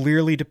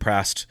 clearly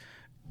depressed,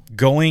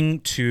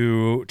 going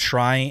to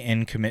try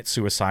and commit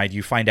suicide.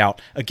 You find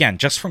out, again,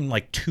 just from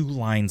like 2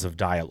 lines of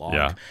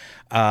dialogue.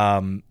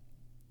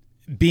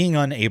 Being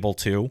unable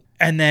to,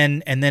 and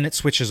then it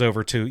switches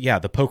over to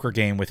the poker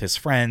game with his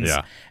friends,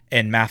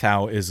 and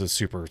Matthau is a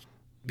super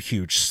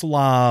huge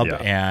slob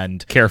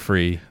and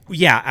carefree.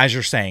 As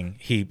you're saying,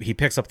 he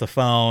picks up the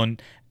phone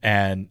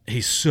And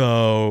he's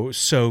so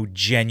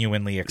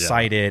genuinely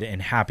excited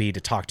and happy to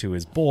talk to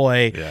his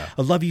boy. Yeah.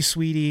 I love you,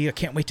 sweetie. I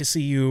can't wait to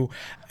see you.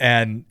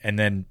 And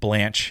then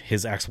Blanche,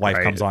 his ex-wife,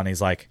 comes on. And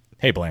he's like,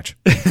 hey, Blanche,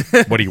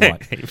 what do you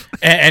want?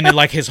 and then,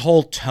 like, his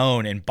whole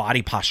tone and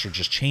body posture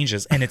just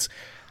changes. And it's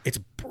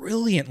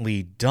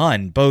brilliantly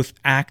done, both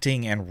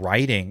acting and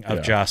writing,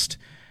 of just,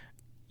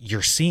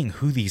 you're seeing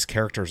who these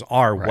characters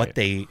are, what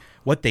they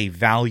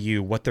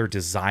value, what their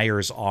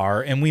desires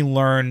are. And we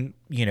learn,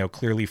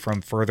 clearly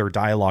from further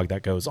dialogue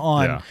that goes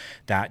on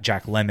that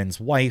Jack Lemmon's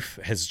wife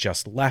has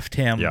just left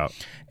him,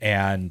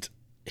 and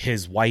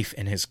his wife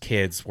and his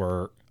kids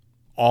were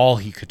all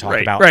he could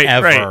talk about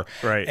ever.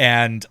 Right.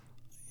 And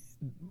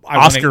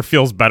Oscar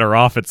feels better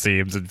off, it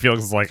seems, and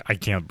feels like I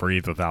can't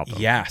breathe without them.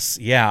 Yes,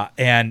 yeah.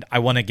 And I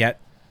want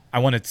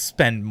to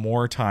spend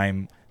more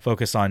time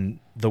focused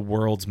on the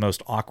world's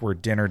most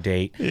awkward dinner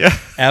date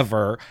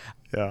ever.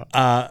 Yeah.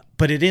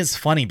 But it is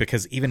funny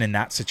because even in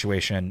that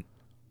situation,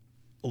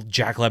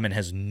 Jack Lemmon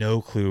has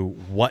no clue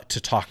what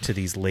to talk to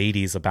these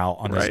ladies about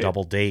on this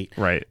double date.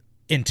 Right.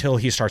 Until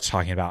he starts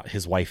talking about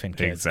his wife and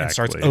kids and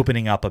starts Exactly.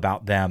 opening up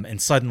about them.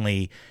 And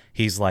suddenly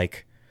he's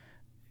like,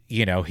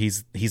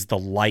 he's the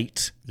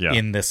light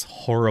in this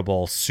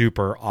horrible,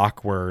 super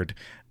awkward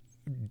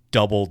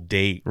double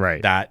date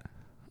that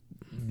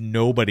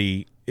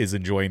nobody is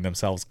enjoying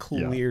themselves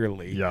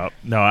clearly. Yeah.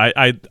 No,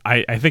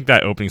 I think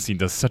that opening scene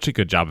does such a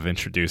good job of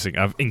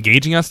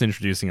engaging us and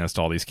introducing us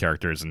to all these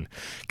characters and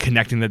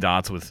connecting the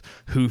dots with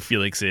who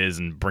Felix is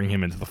and bring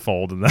him into the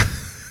fold, and then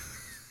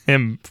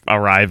him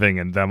arriving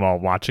and them all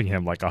watching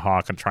him like a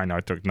hawk and trying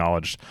not to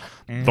acknowledge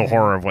the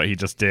horror of what he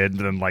just did,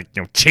 and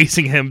then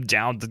chasing him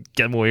down to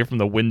get him away from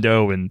the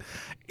window. And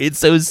it's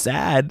so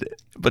sad,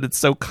 but it's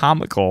so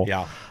comical.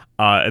 Yeah.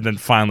 And then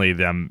finally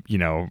them,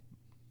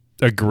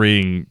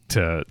 agreeing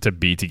to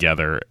be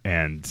together,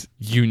 and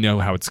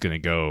how it's going to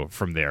go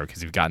from there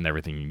because you've gotten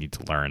everything you need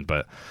to learn.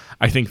 But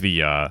I think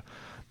the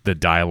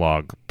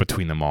dialogue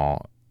between them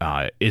all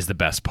is the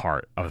best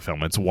part of the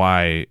film. It's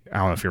why, I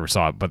don't know if you ever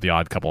saw it, but The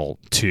Odd Couple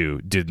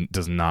 2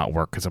 does not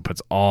work because it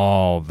puts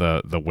all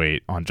the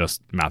weight on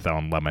just Matthau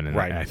and Lemmon. And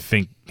I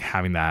think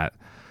having that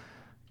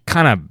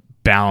kind of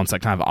balance,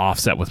 that kind of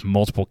offset with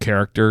multiple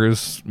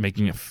characters,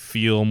 making it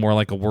feel more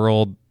like a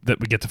world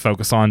that we get to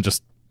focus on,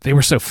 they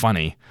were so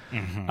funny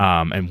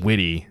and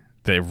witty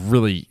that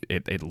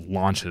it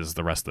launches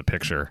the rest of the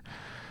picture.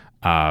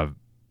 I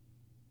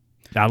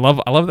love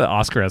that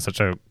Oscar has such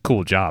a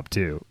cool job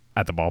too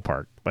at the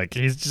ballpark. Like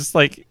he's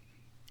like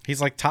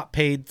top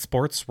paid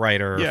sports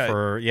writer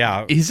for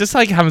He's just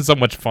like having so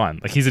much fun.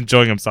 Like he's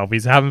enjoying himself.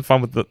 He's having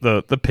fun with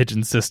the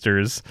Pigeon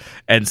sisters,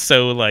 and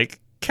so like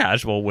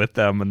casual with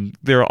them, and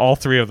all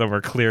three of them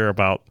are clear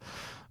about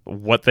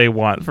what they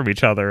want from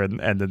each other,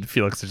 and then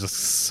Felix is just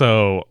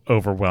so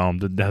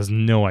overwhelmed and has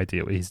no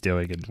idea what he's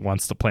doing and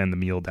wants to plan the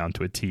meal down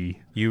to a T.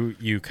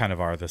 You kind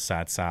of are the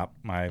sad sap.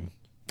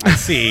 I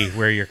see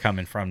where you're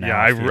coming from now.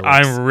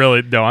 I'm really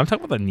I'm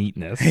talking about the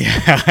neatness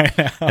I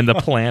know. and the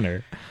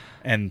planner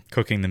and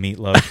cooking the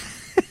meatloaf.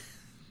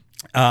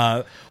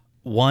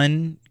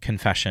 One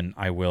confession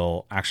I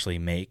will actually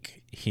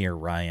make here,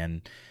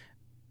 Ryan.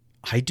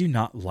 I do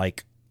not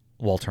like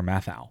Walter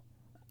Matthau.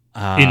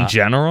 In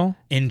general?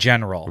 In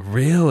general.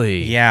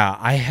 Really? Yeah,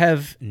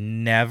 I've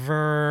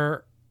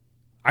never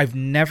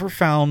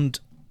found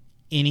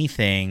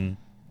anything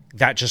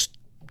that just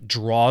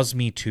draws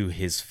me to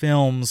his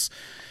films.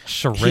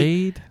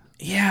 Charade?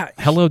 Yeah.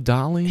 Hello,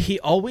 Dolly? He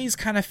always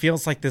kind of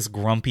feels like this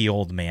grumpy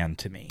old man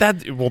to me.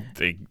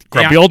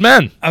 Grumpy old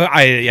man.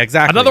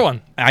 Exactly. Another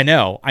one. I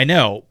know.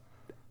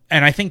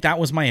 And I think that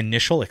was my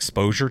initial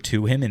exposure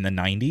to him in the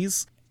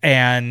 90s.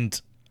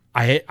 And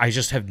I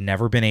just have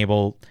never been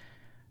able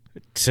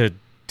to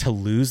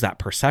lose that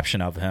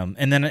perception of him.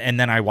 And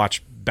then I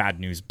watched Bad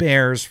News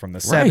Bears from the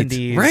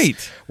 70s.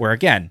 Right. Where,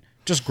 again,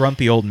 just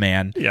grumpy old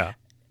man. Yeah.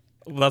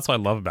 Well, that's what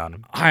I love about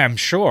him. I am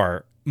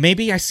sure.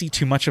 Maybe I see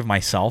too much of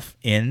myself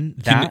in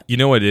that. You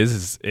know what it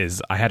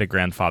is I had a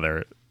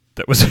grandfather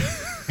that was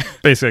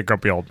basically a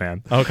grumpy old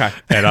man. Okay.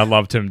 And I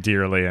loved him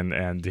dearly,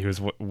 and he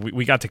was.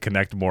 We got to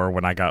connect more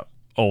when I got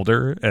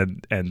older,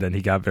 and then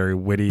he got very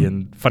witty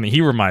and funny.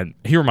 He reminded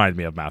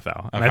me of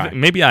Matthau. Okay.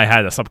 And maybe I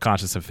had a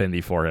subconscious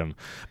affinity for him,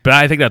 but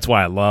I think that's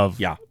why I love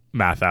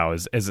Matthau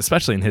is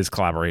especially in his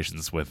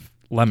collaborations with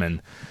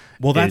Lemmon.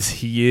 Well,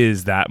 he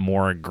is that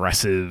more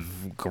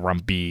aggressive,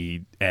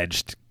 grumpy,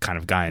 edged kind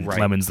of guy, and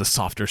Lemmon's the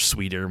softer,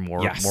 sweeter,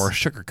 more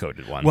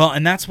sugar-coated one. Well,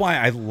 and that's why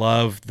I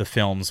love the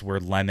films where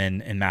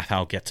Lemmon and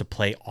Matthau get to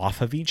play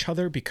off of each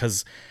other,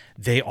 because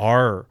they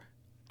are,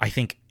 I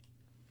think,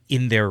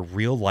 in their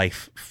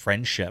real-life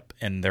friendship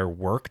and their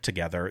work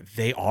together,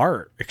 they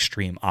are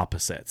extreme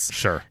opposites.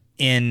 Sure.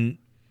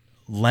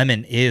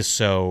 Lemmon is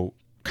so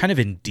kind of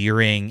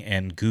endearing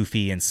and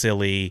goofy and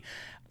silly,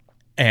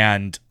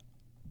 and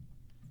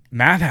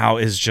Matthau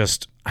is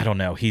just, I don't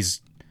know, he's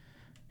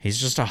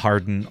just a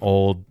hardened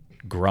old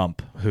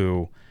grump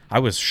who, I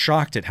was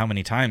shocked at how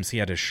many times he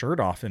had his shirt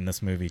off in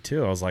this movie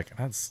too. I was like,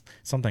 that's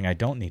something I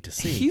don't need to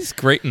see. He's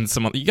great in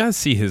some. You guys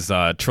see his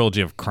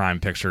trilogy of crime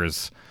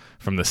pictures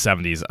from the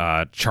 70s,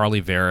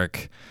 Charlie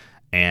Varick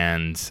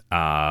and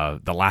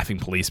The Laughing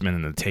Policeman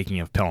and The Taking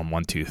of Pelham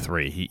 1, 2,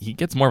 3. He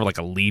gets more of like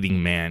a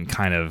leading man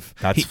kind of.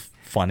 That's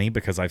funny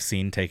because I've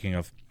seen Taking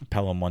of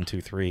Pelham 1,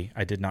 2, 3.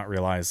 I did not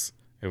realize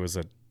it was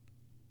a.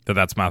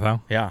 That's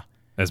Matthau? Yeah.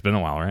 It's been a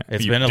while, right?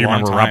 It's been a long time. Do you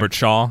remember Robert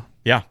Shaw?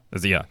 Yeah.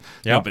 Yeah.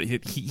 No, but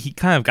he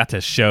kind of got to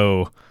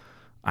show,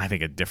 I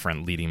think, a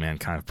different leading man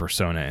kind of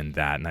persona in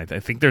that. And I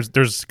think there's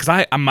because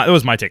it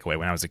was my takeaway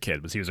when I was a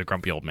kid, was he was a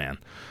grumpy old man.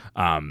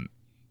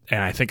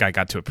 And I think I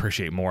got to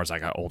appreciate more as I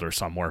got older,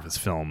 saw more of his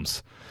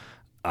films.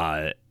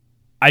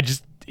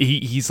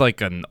 He's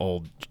like an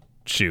old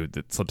shoe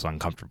that slips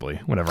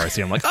uncomfortably whenever I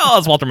see him. Like, oh,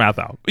 it's Walter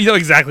Matthau. You know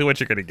exactly what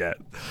you're going to get.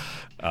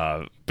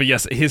 But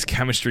yes, his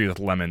chemistry with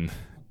Lemmon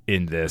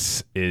in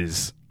this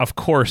is, of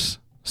course,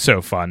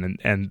 so fun.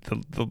 And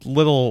the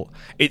little...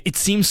 It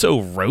seems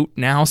so rote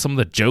now, some of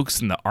the jokes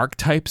and the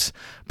archetypes.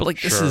 But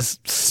like, this is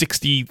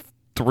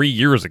 63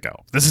 years ago.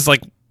 This is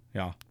like...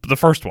 Yeah, the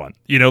first one.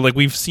 You know, like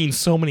we've seen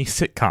so many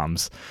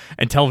sitcoms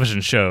and television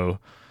show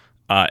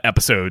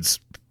episodes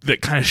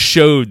that kind of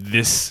showed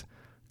this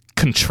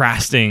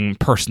contrasting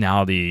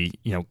personality,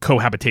 you know,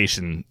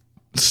 cohabitation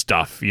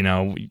stuff, you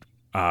know,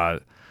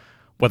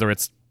 whether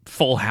it's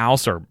Full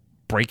House or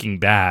Breaking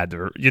Bad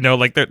or, you know,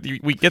 like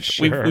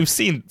we've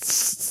seen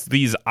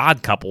these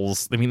odd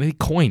couples. I mean, they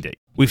coined it.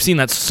 We've seen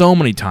that so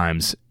many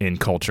times in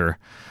culture.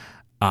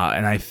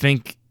 And I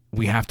think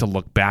we have to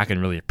look back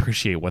and really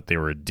appreciate what they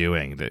were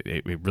doing. That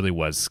it really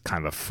was kind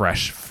of a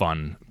fresh,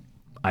 fun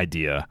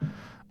idea,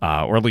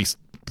 or at least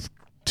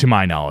to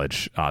my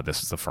knowledge,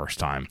 this is the first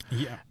time.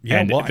 Yeah.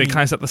 And they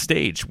kind of set the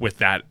stage with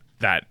that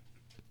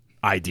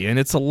idea, and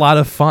it's a lot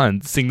of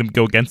fun seeing them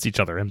go against each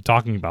other and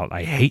talking about,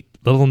 I hate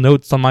little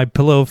notes on my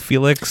pillow,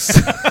 Felix.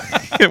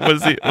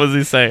 What does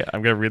he say?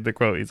 I'm gonna read the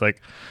quote. He's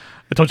like,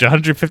 I told you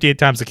 158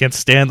 times I can't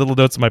stand little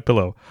notes on my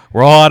pillow.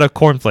 We're all out of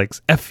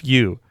cornflakes. F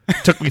you.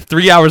 Took me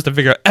 3 hours to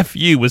figure out F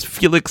you was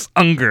Felix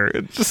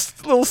Unger.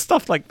 Just little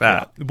stuff like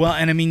that. Yeah. Well,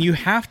 and I mean, you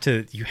have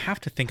to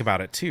think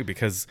about it too,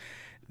 because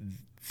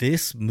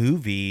this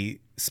movie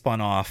spun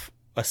off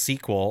a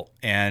sequel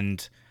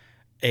and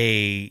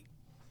a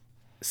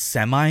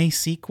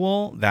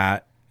semi-sequel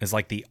that is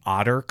like The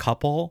Otter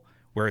Couple,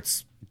 where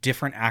it's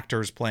different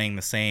actors playing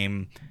the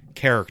same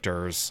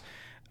characters.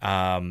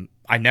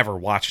 I never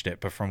watched it,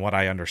 but from what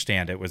I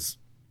understand, it was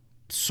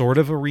sort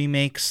of a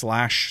remake /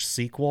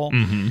 sequel.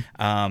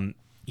 Mm-hmm.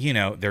 You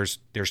know, there's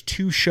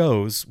 2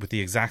 shows with the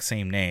exact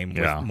same name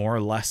with more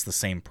or less the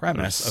same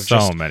premise. There's of so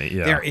just, many.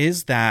 Yeah. There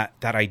is that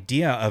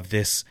idea of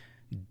this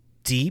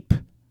deep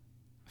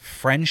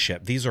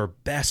friendship. These are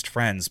best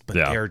friends, but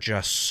they're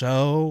just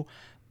so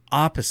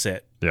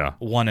opposite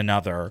one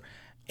another.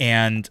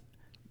 And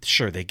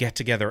sure, they get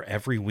together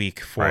every week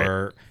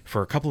for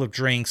a couple of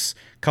drinks,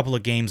 couple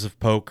of games of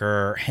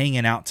poker,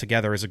 hanging out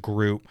together as a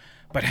group.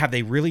 But have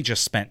they really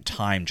just spent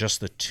time,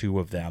 just the 2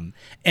 of them?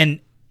 And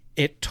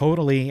it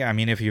totally, I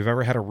mean, if you've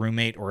ever had a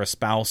roommate or a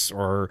spouse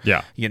or,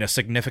 you know,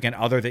 significant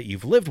other that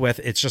you've lived with,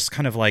 it's just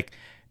kind of like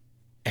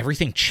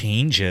everything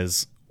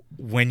changes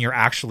when you're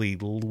actually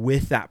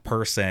with that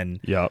person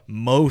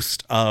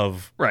most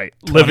of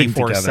living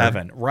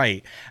 24/7.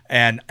 Right.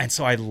 And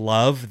so I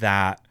love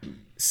that,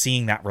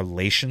 seeing that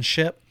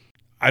relationship.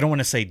 I don't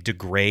want to say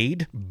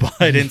degrade,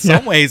 but in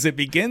some ways it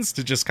begins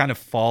to just kind of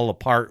fall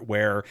apart,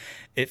 where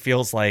it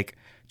feels like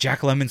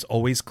Jack Lemmon's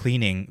always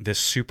cleaning this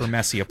super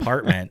messy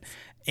apartment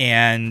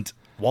and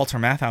Walter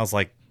Matthau's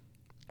like,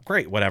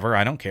 great, whatever,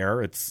 I don't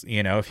care. It's,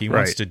 you know, if he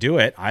wants to do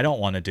it, I don't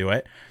want to do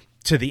it.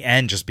 To the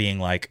end, just being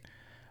like,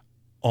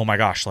 oh my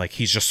gosh, like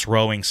he's just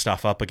throwing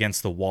stuff up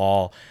against the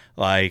wall.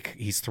 Like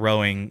he's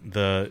throwing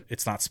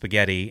it's not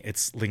spaghetti,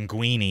 it's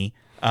linguine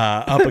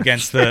up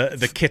against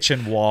the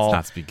kitchen wall. It's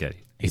not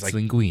spaghetti. It's like,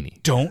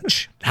 linguine.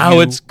 Don't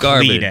how it's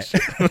garbage. It.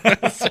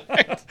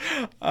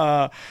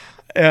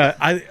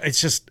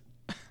 It's just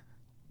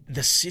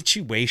the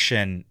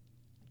situation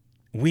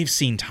we've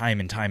seen time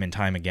and time and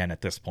time again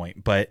at this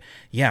point. But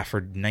yeah, for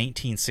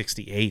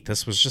 1968,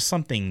 this was just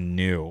something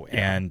new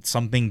and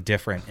something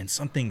different and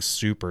something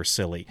super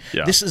silly.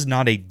 Yeah. This is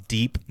not a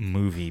deep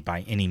movie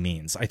by any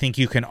means. I think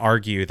you can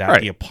argue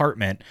that The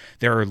Apartment,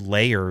 there are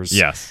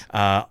layers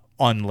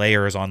on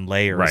layers on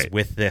layers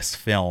with this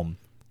film.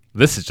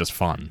 This is just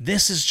fun.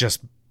 This is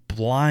just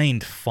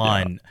blind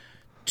fun.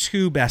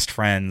 2 best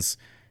friends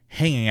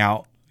hanging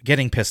out,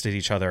 getting pissed at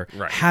each other,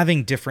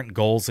 having different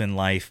goals in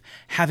life,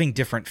 having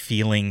different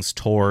feelings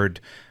toward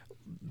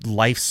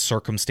life's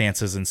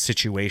circumstances and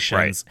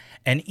situations,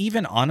 and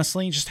even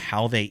honestly just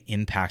how they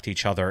impact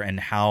each other, and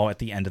how at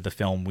the end of the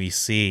film we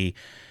see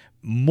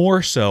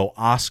more so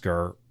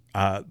Oscar,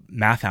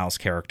 Matthau's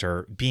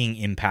character, being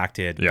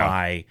impacted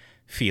by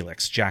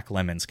Felix, Jack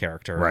Lemmon's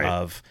character,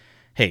 of,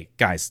 hey,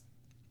 guys,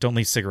 don't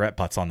leave cigarette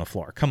butts on the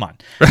floor. Come on.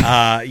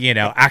 You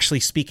know, actually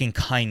speaking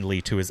kindly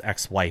to his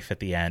ex-wife at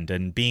the end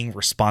and being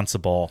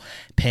responsible,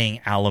 paying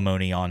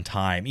alimony on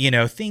time, you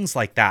know, things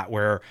like that,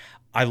 where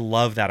I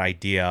love that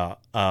idea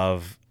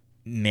of,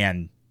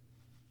 man,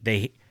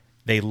 they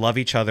love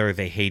each other.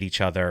 They hate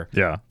each other.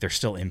 Yeah. They're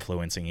still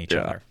influencing each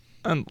other.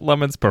 And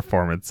Lemmon's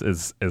performance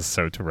is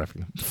so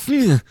terrific.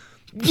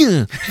 Yeah,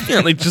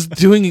 like just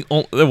doing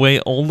the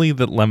way only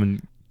that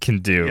Lemmon can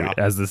do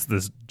as this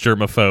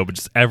germaphobe.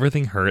 Just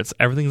everything hurts.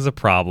 Everything is a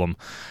problem.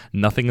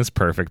 Nothing is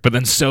perfect. But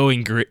then so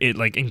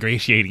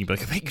ingratiating. Like,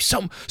 thank you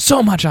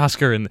so much,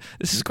 Oscar, and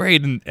this is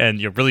great.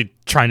 And you're really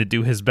trying to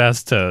do his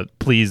best to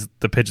please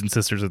the Pigeon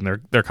sisters in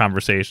their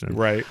conversation.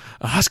 Right,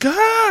 Oscar,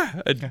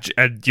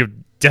 and you're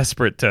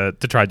desperate to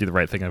try to do the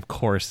right thing. And of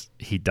course,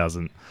 he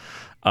doesn't.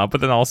 But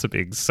then also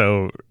being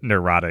so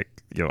neurotic.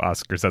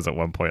 Oscar says at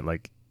one point,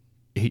 like,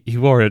 he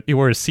wore his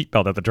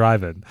seatbelt at the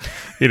drive-in,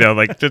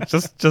 like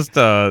just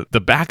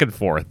the back and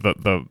forth.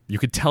 The you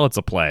could tell it's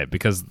a play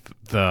because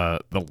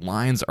the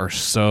lines are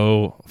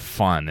so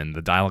fun and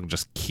the dialogue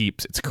just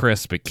it's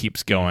crisp. It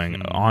keeps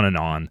going on and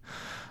on,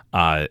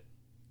 and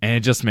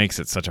it just makes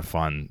it such a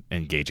fun,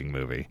 engaging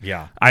movie.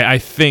 Yeah, I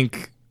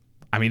think.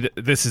 I mean,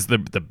 this is the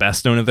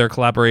best known of their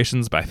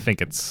collaborations, but I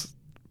think it's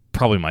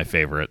probably my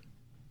favorite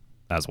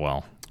as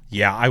well.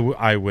 Yeah,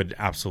 I would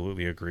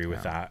absolutely agree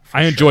with that.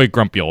 I enjoy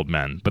Grumpy Old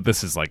Men, but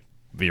this is like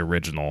the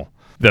original.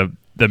 The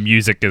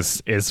music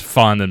is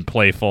fun and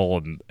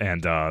playful,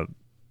 and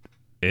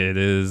it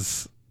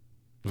is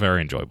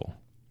very enjoyable.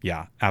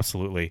 Yeah,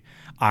 absolutely.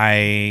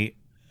 I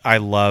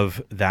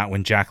love that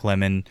when Jack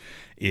Lemmon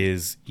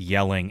is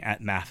yelling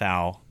at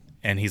Matthau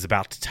and he's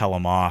about to tell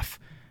him off,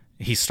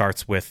 he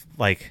starts with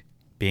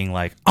being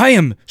like, I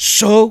am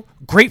so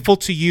grateful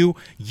to you.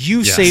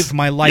 You saved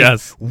my life.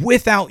 Yes.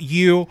 Without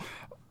you,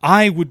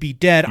 I would be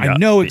dead. Yeah. I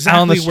know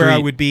exactly where I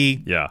would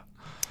be. Yeah.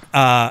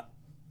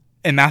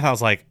 And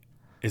Matthau's like,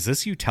 is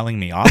this you telling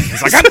me off?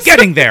 He's like, I'm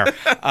getting there.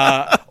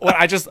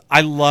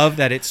 I love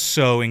that it's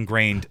so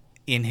ingrained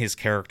in his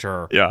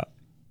character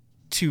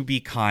to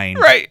be kind.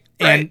 Right.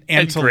 And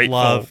to grateful.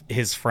 love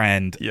his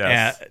friend.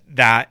 Yes.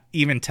 That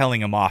even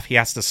telling him off, he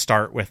has to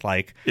start with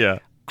yeah.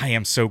 I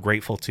am so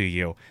grateful to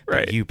you,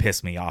 but you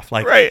piss me off.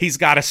 He's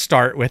got to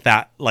start with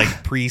that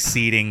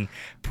preceding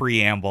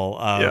preamble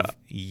of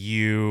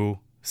you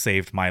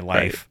saved my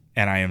life,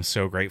 and I am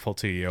so grateful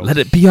to you. Let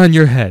it be on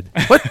your head.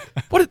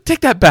 What? Take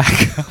that back.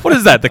 What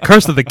is that? The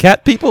curse of the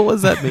cat people? What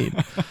does that mean?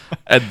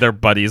 And their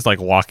buddies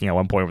walking at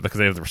one point because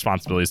they have the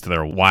responsibilities to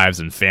their wives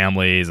and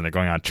families, and they're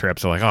going on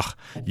trips. They're like,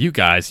 oh, you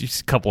guys, you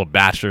a couple of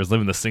bachelors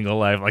living the single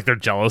life. They're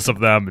jealous of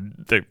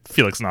them. And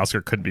Felix and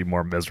Oscar couldn't be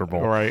more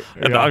miserable. Right.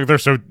 And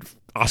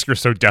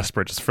Oscar's so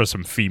desperate just for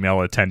some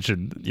female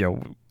attention.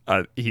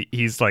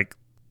 He's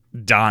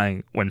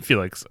dying when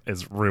Felix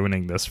is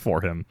ruining this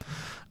for him.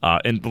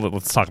 And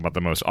let's talk about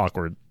the most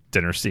awkward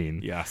dinner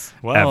scene. Yes.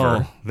 Well,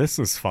 ever. This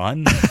was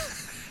fun.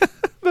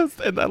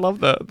 And I love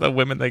the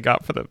women they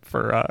got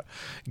for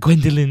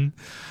Gwendolyn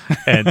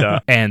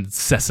and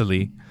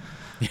Cecily.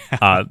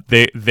 Yeah.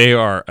 They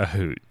are a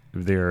hoot.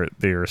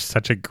 They're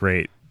such a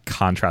great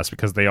contrast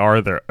because they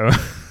are their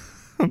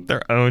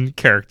own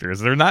characters.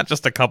 They're not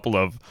just a couple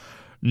of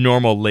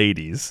normal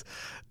ladies.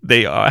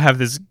 They have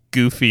this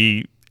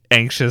goofy,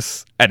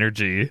 anxious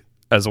energy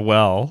as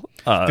well.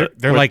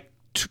 They're like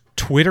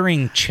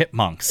twittering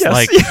chipmunks.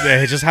 Yes.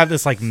 They just have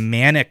this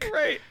manic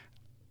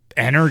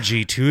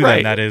energy to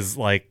them that is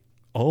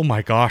oh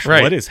my gosh,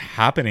 what is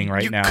happening now?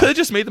 You could have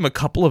just made them a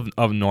couple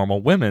of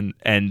normal women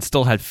and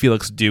still had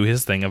Felix do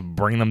his thing of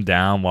bring them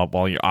down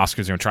while your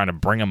Oscars are trying to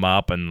bring them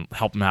up and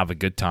help them have a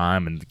good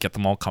time and get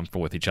them all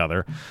comfortable with each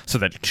other so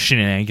that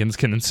shenanigans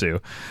can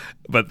ensue.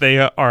 But they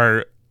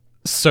are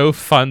so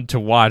fun to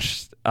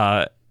watch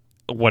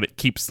when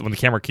the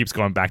camera keeps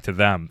going back to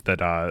them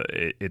that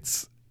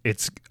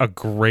it's a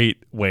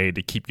great way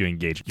to keep you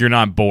engaged. You're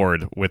not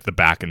bored with the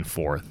back and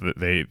forth.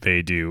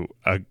 They do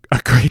a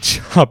great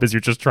job as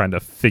you're just trying to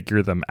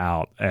figure them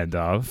out, and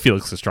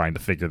Felix is trying to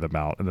figure them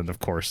out, and then of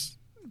course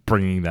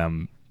bringing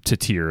them to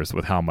tears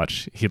with how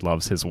much he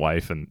loves his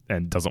wife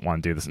and doesn't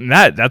want to do this. And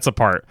that's a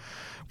part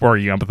where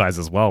you empathize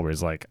as well, where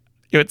he's like,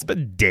 it's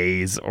been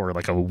days or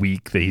a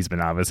week that he's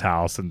been out of his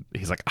house, and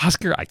he's like,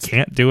 Oscar, I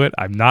can't do it.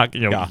 I'm not.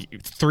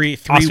 Three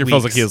Oscar weeks.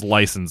 feels like he has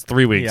license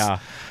 3 weeks. Yeah.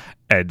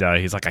 And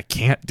he's like, I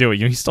can't do it.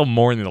 He's still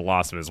mourning the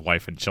loss of his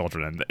wife and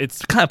children. And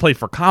it's kind of played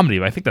for comedy,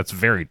 but I think that's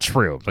very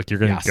true. You're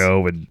going to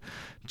go and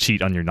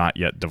cheat on your not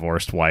yet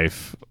divorced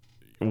wife,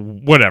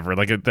 whatever.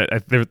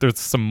 There's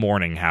some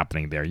mourning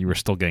happening there. You were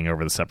still getting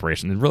over the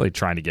separation and really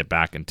trying to get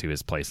back into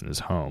his place in his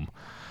home.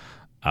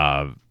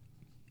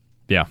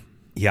 Yeah.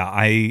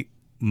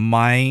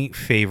 My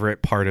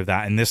favorite part of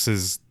that, and this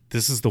is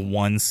the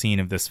one scene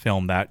of this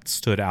film that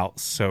stood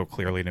out so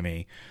clearly to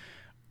me,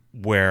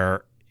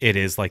 where it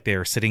is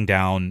they're sitting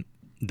down,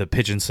 the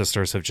Pigeon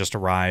sisters have just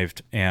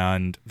arrived,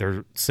 and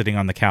they're sitting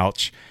on the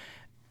couch,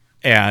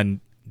 and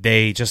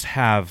they just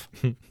have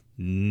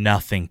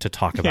nothing to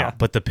talk about. Yeah.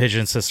 But the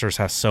Pigeon sisters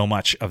have so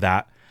much of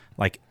that,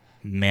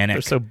 manic...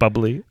 They're so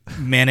bubbly.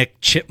 Manic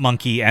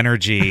chipmunky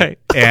energy. Right.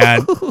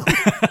 And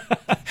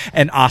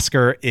and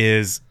Oscar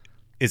is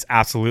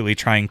absolutely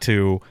trying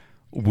to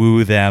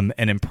woo them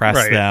and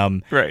impress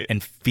them. Right.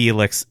 And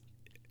Felix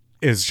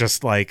is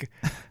just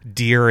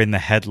deer in the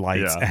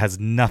headlights. Yeah. It has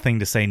nothing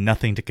to say,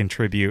 nothing to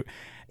contribute.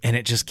 And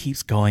it just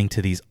keeps going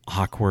to these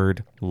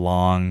awkward,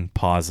 long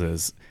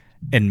pauses.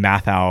 And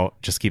Matthau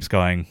just keeps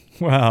going,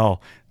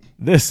 well,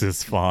 this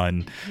is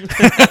fun.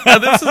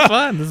 This is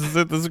fun. This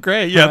is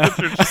great. Yeah,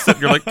 you're just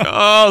sitting, you're like,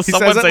 oh,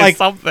 someone say like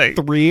something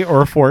 3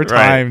 or 4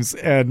 times,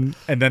 and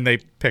then they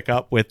pick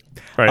up with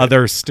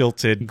other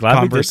stilted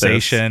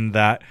conversation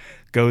that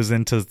goes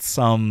into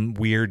some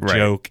weird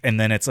joke, and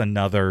then it's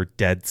another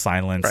dead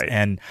silence.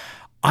 And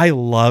I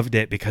loved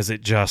it because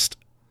it just,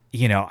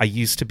 I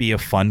used to be a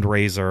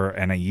fundraiser,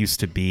 and I used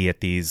to be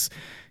at these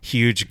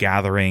huge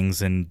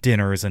gatherings and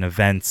dinners and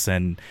events,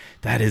 and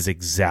that is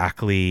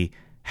exactly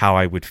how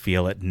I would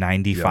feel at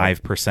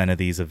 95% of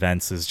these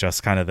events. Is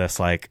just kind of this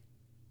like,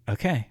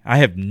 okay, I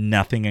have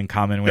nothing in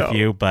common with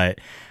you, but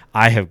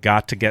I have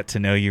got to get to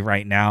know you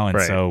right now,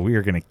 and so we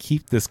are going to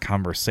keep this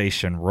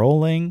conversation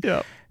rolling.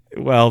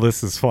 Well,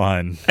 this is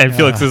fun. And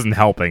Felix isn't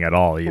helping at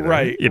all either.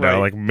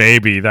 Like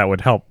maybe that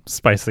would help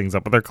spice things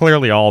up, but they're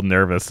clearly all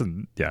nervous,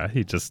 and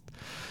he just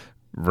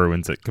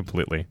ruins it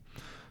completely.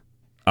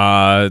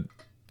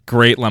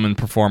 Great Lemmon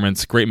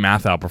performance, great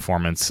Matthau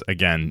performance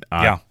again.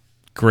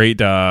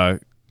 Great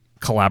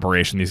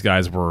collaboration. These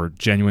guys were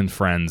genuine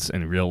friends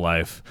in real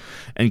life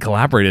and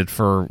collaborated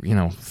for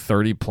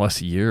 30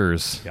 plus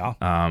years.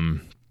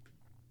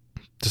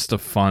 Just a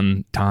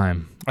fun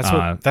time.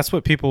 That's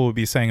what people will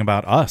be saying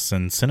about us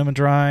and Cinema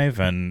Drive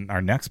and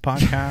our next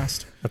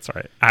podcast. That's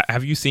right.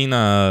 Have you seen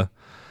the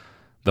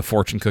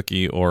Fortune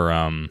Cookie or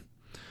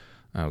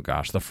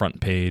the Front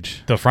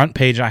Page? The Front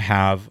Page I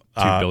have,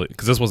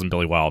 because this wasn't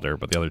Billy Wilder,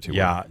 but the other two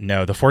were.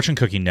 No, the Fortune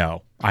Cookie,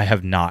 no, I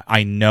have not.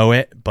 I know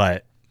it,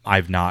 but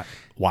I've not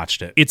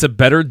watched it. It's a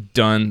better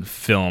done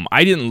film.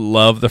 I didn't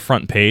love The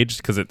Front Page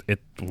because it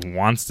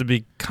wants to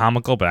be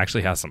comical, but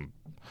actually has some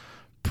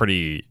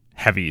pretty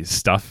heavy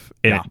stuff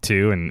in it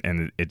too,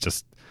 and it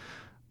just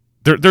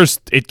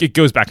it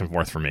goes back and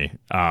forth for me.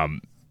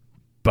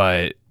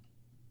 But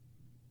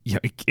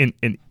in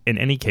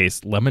any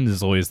case, Lemmon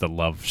is always the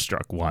love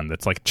struck one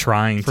that's like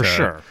trying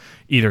to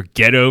either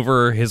get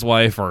over his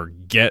wife or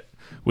get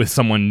with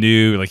someone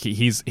new. Like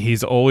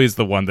he's always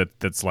the one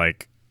that's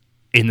like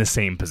in the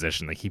same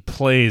position. Like he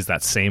plays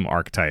that same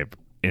archetype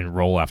in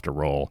role after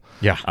role.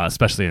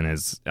 Especially in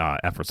his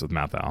efforts with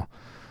Matthau.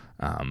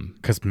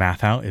 Because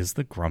Matthau is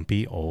the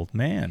grumpy old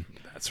man.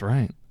 That's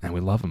right. And we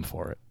love him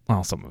for it.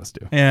 Well, some of us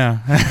do. Yeah.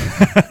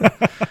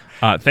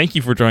 Thank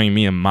you for joining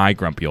me and my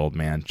grumpy old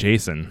man,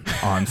 Jason,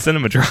 on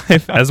Cinema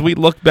Drive as we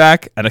look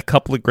back at a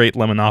couple of great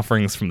Lemmon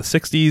offerings from the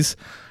 60s.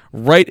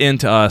 Write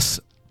into us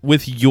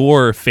with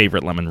your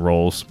favorite Lemmon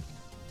roles.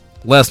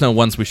 Let us know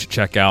ones we should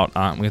check out.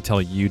 I'm going to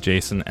tell you,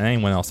 Jason, and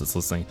anyone else that's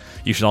listening,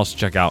 you should also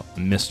check out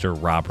Mr.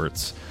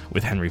 Roberts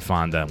with Henry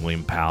Fonda,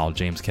 William Powell,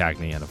 James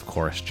Cagney, and of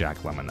course, Jack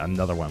Lemmon.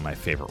 Another one of my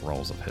favorite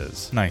roles of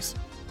his. Nice.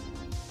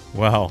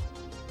 Well,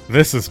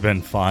 this has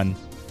been fun.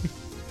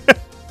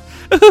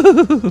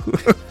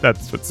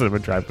 That's what Cinema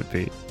Drive would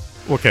be.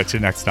 We'll catch you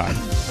next time.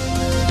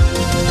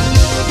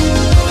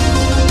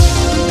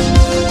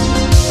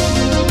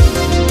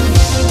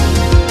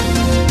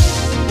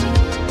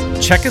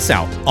 Check us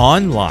out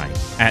online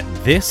at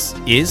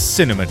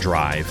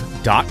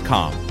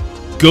thisiscinemadrive.com.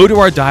 Go to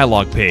our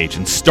dialogue page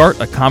and start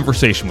a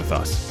conversation with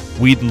us.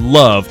 We'd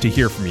love to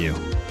hear from you.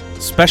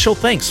 Special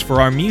thanks for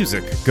our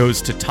music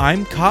goes to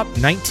Time Cop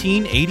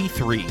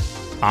 1983.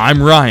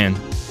 I'm Ryan.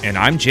 And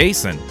I'm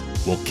Jason.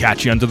 We'll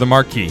catch you under the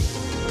marquee.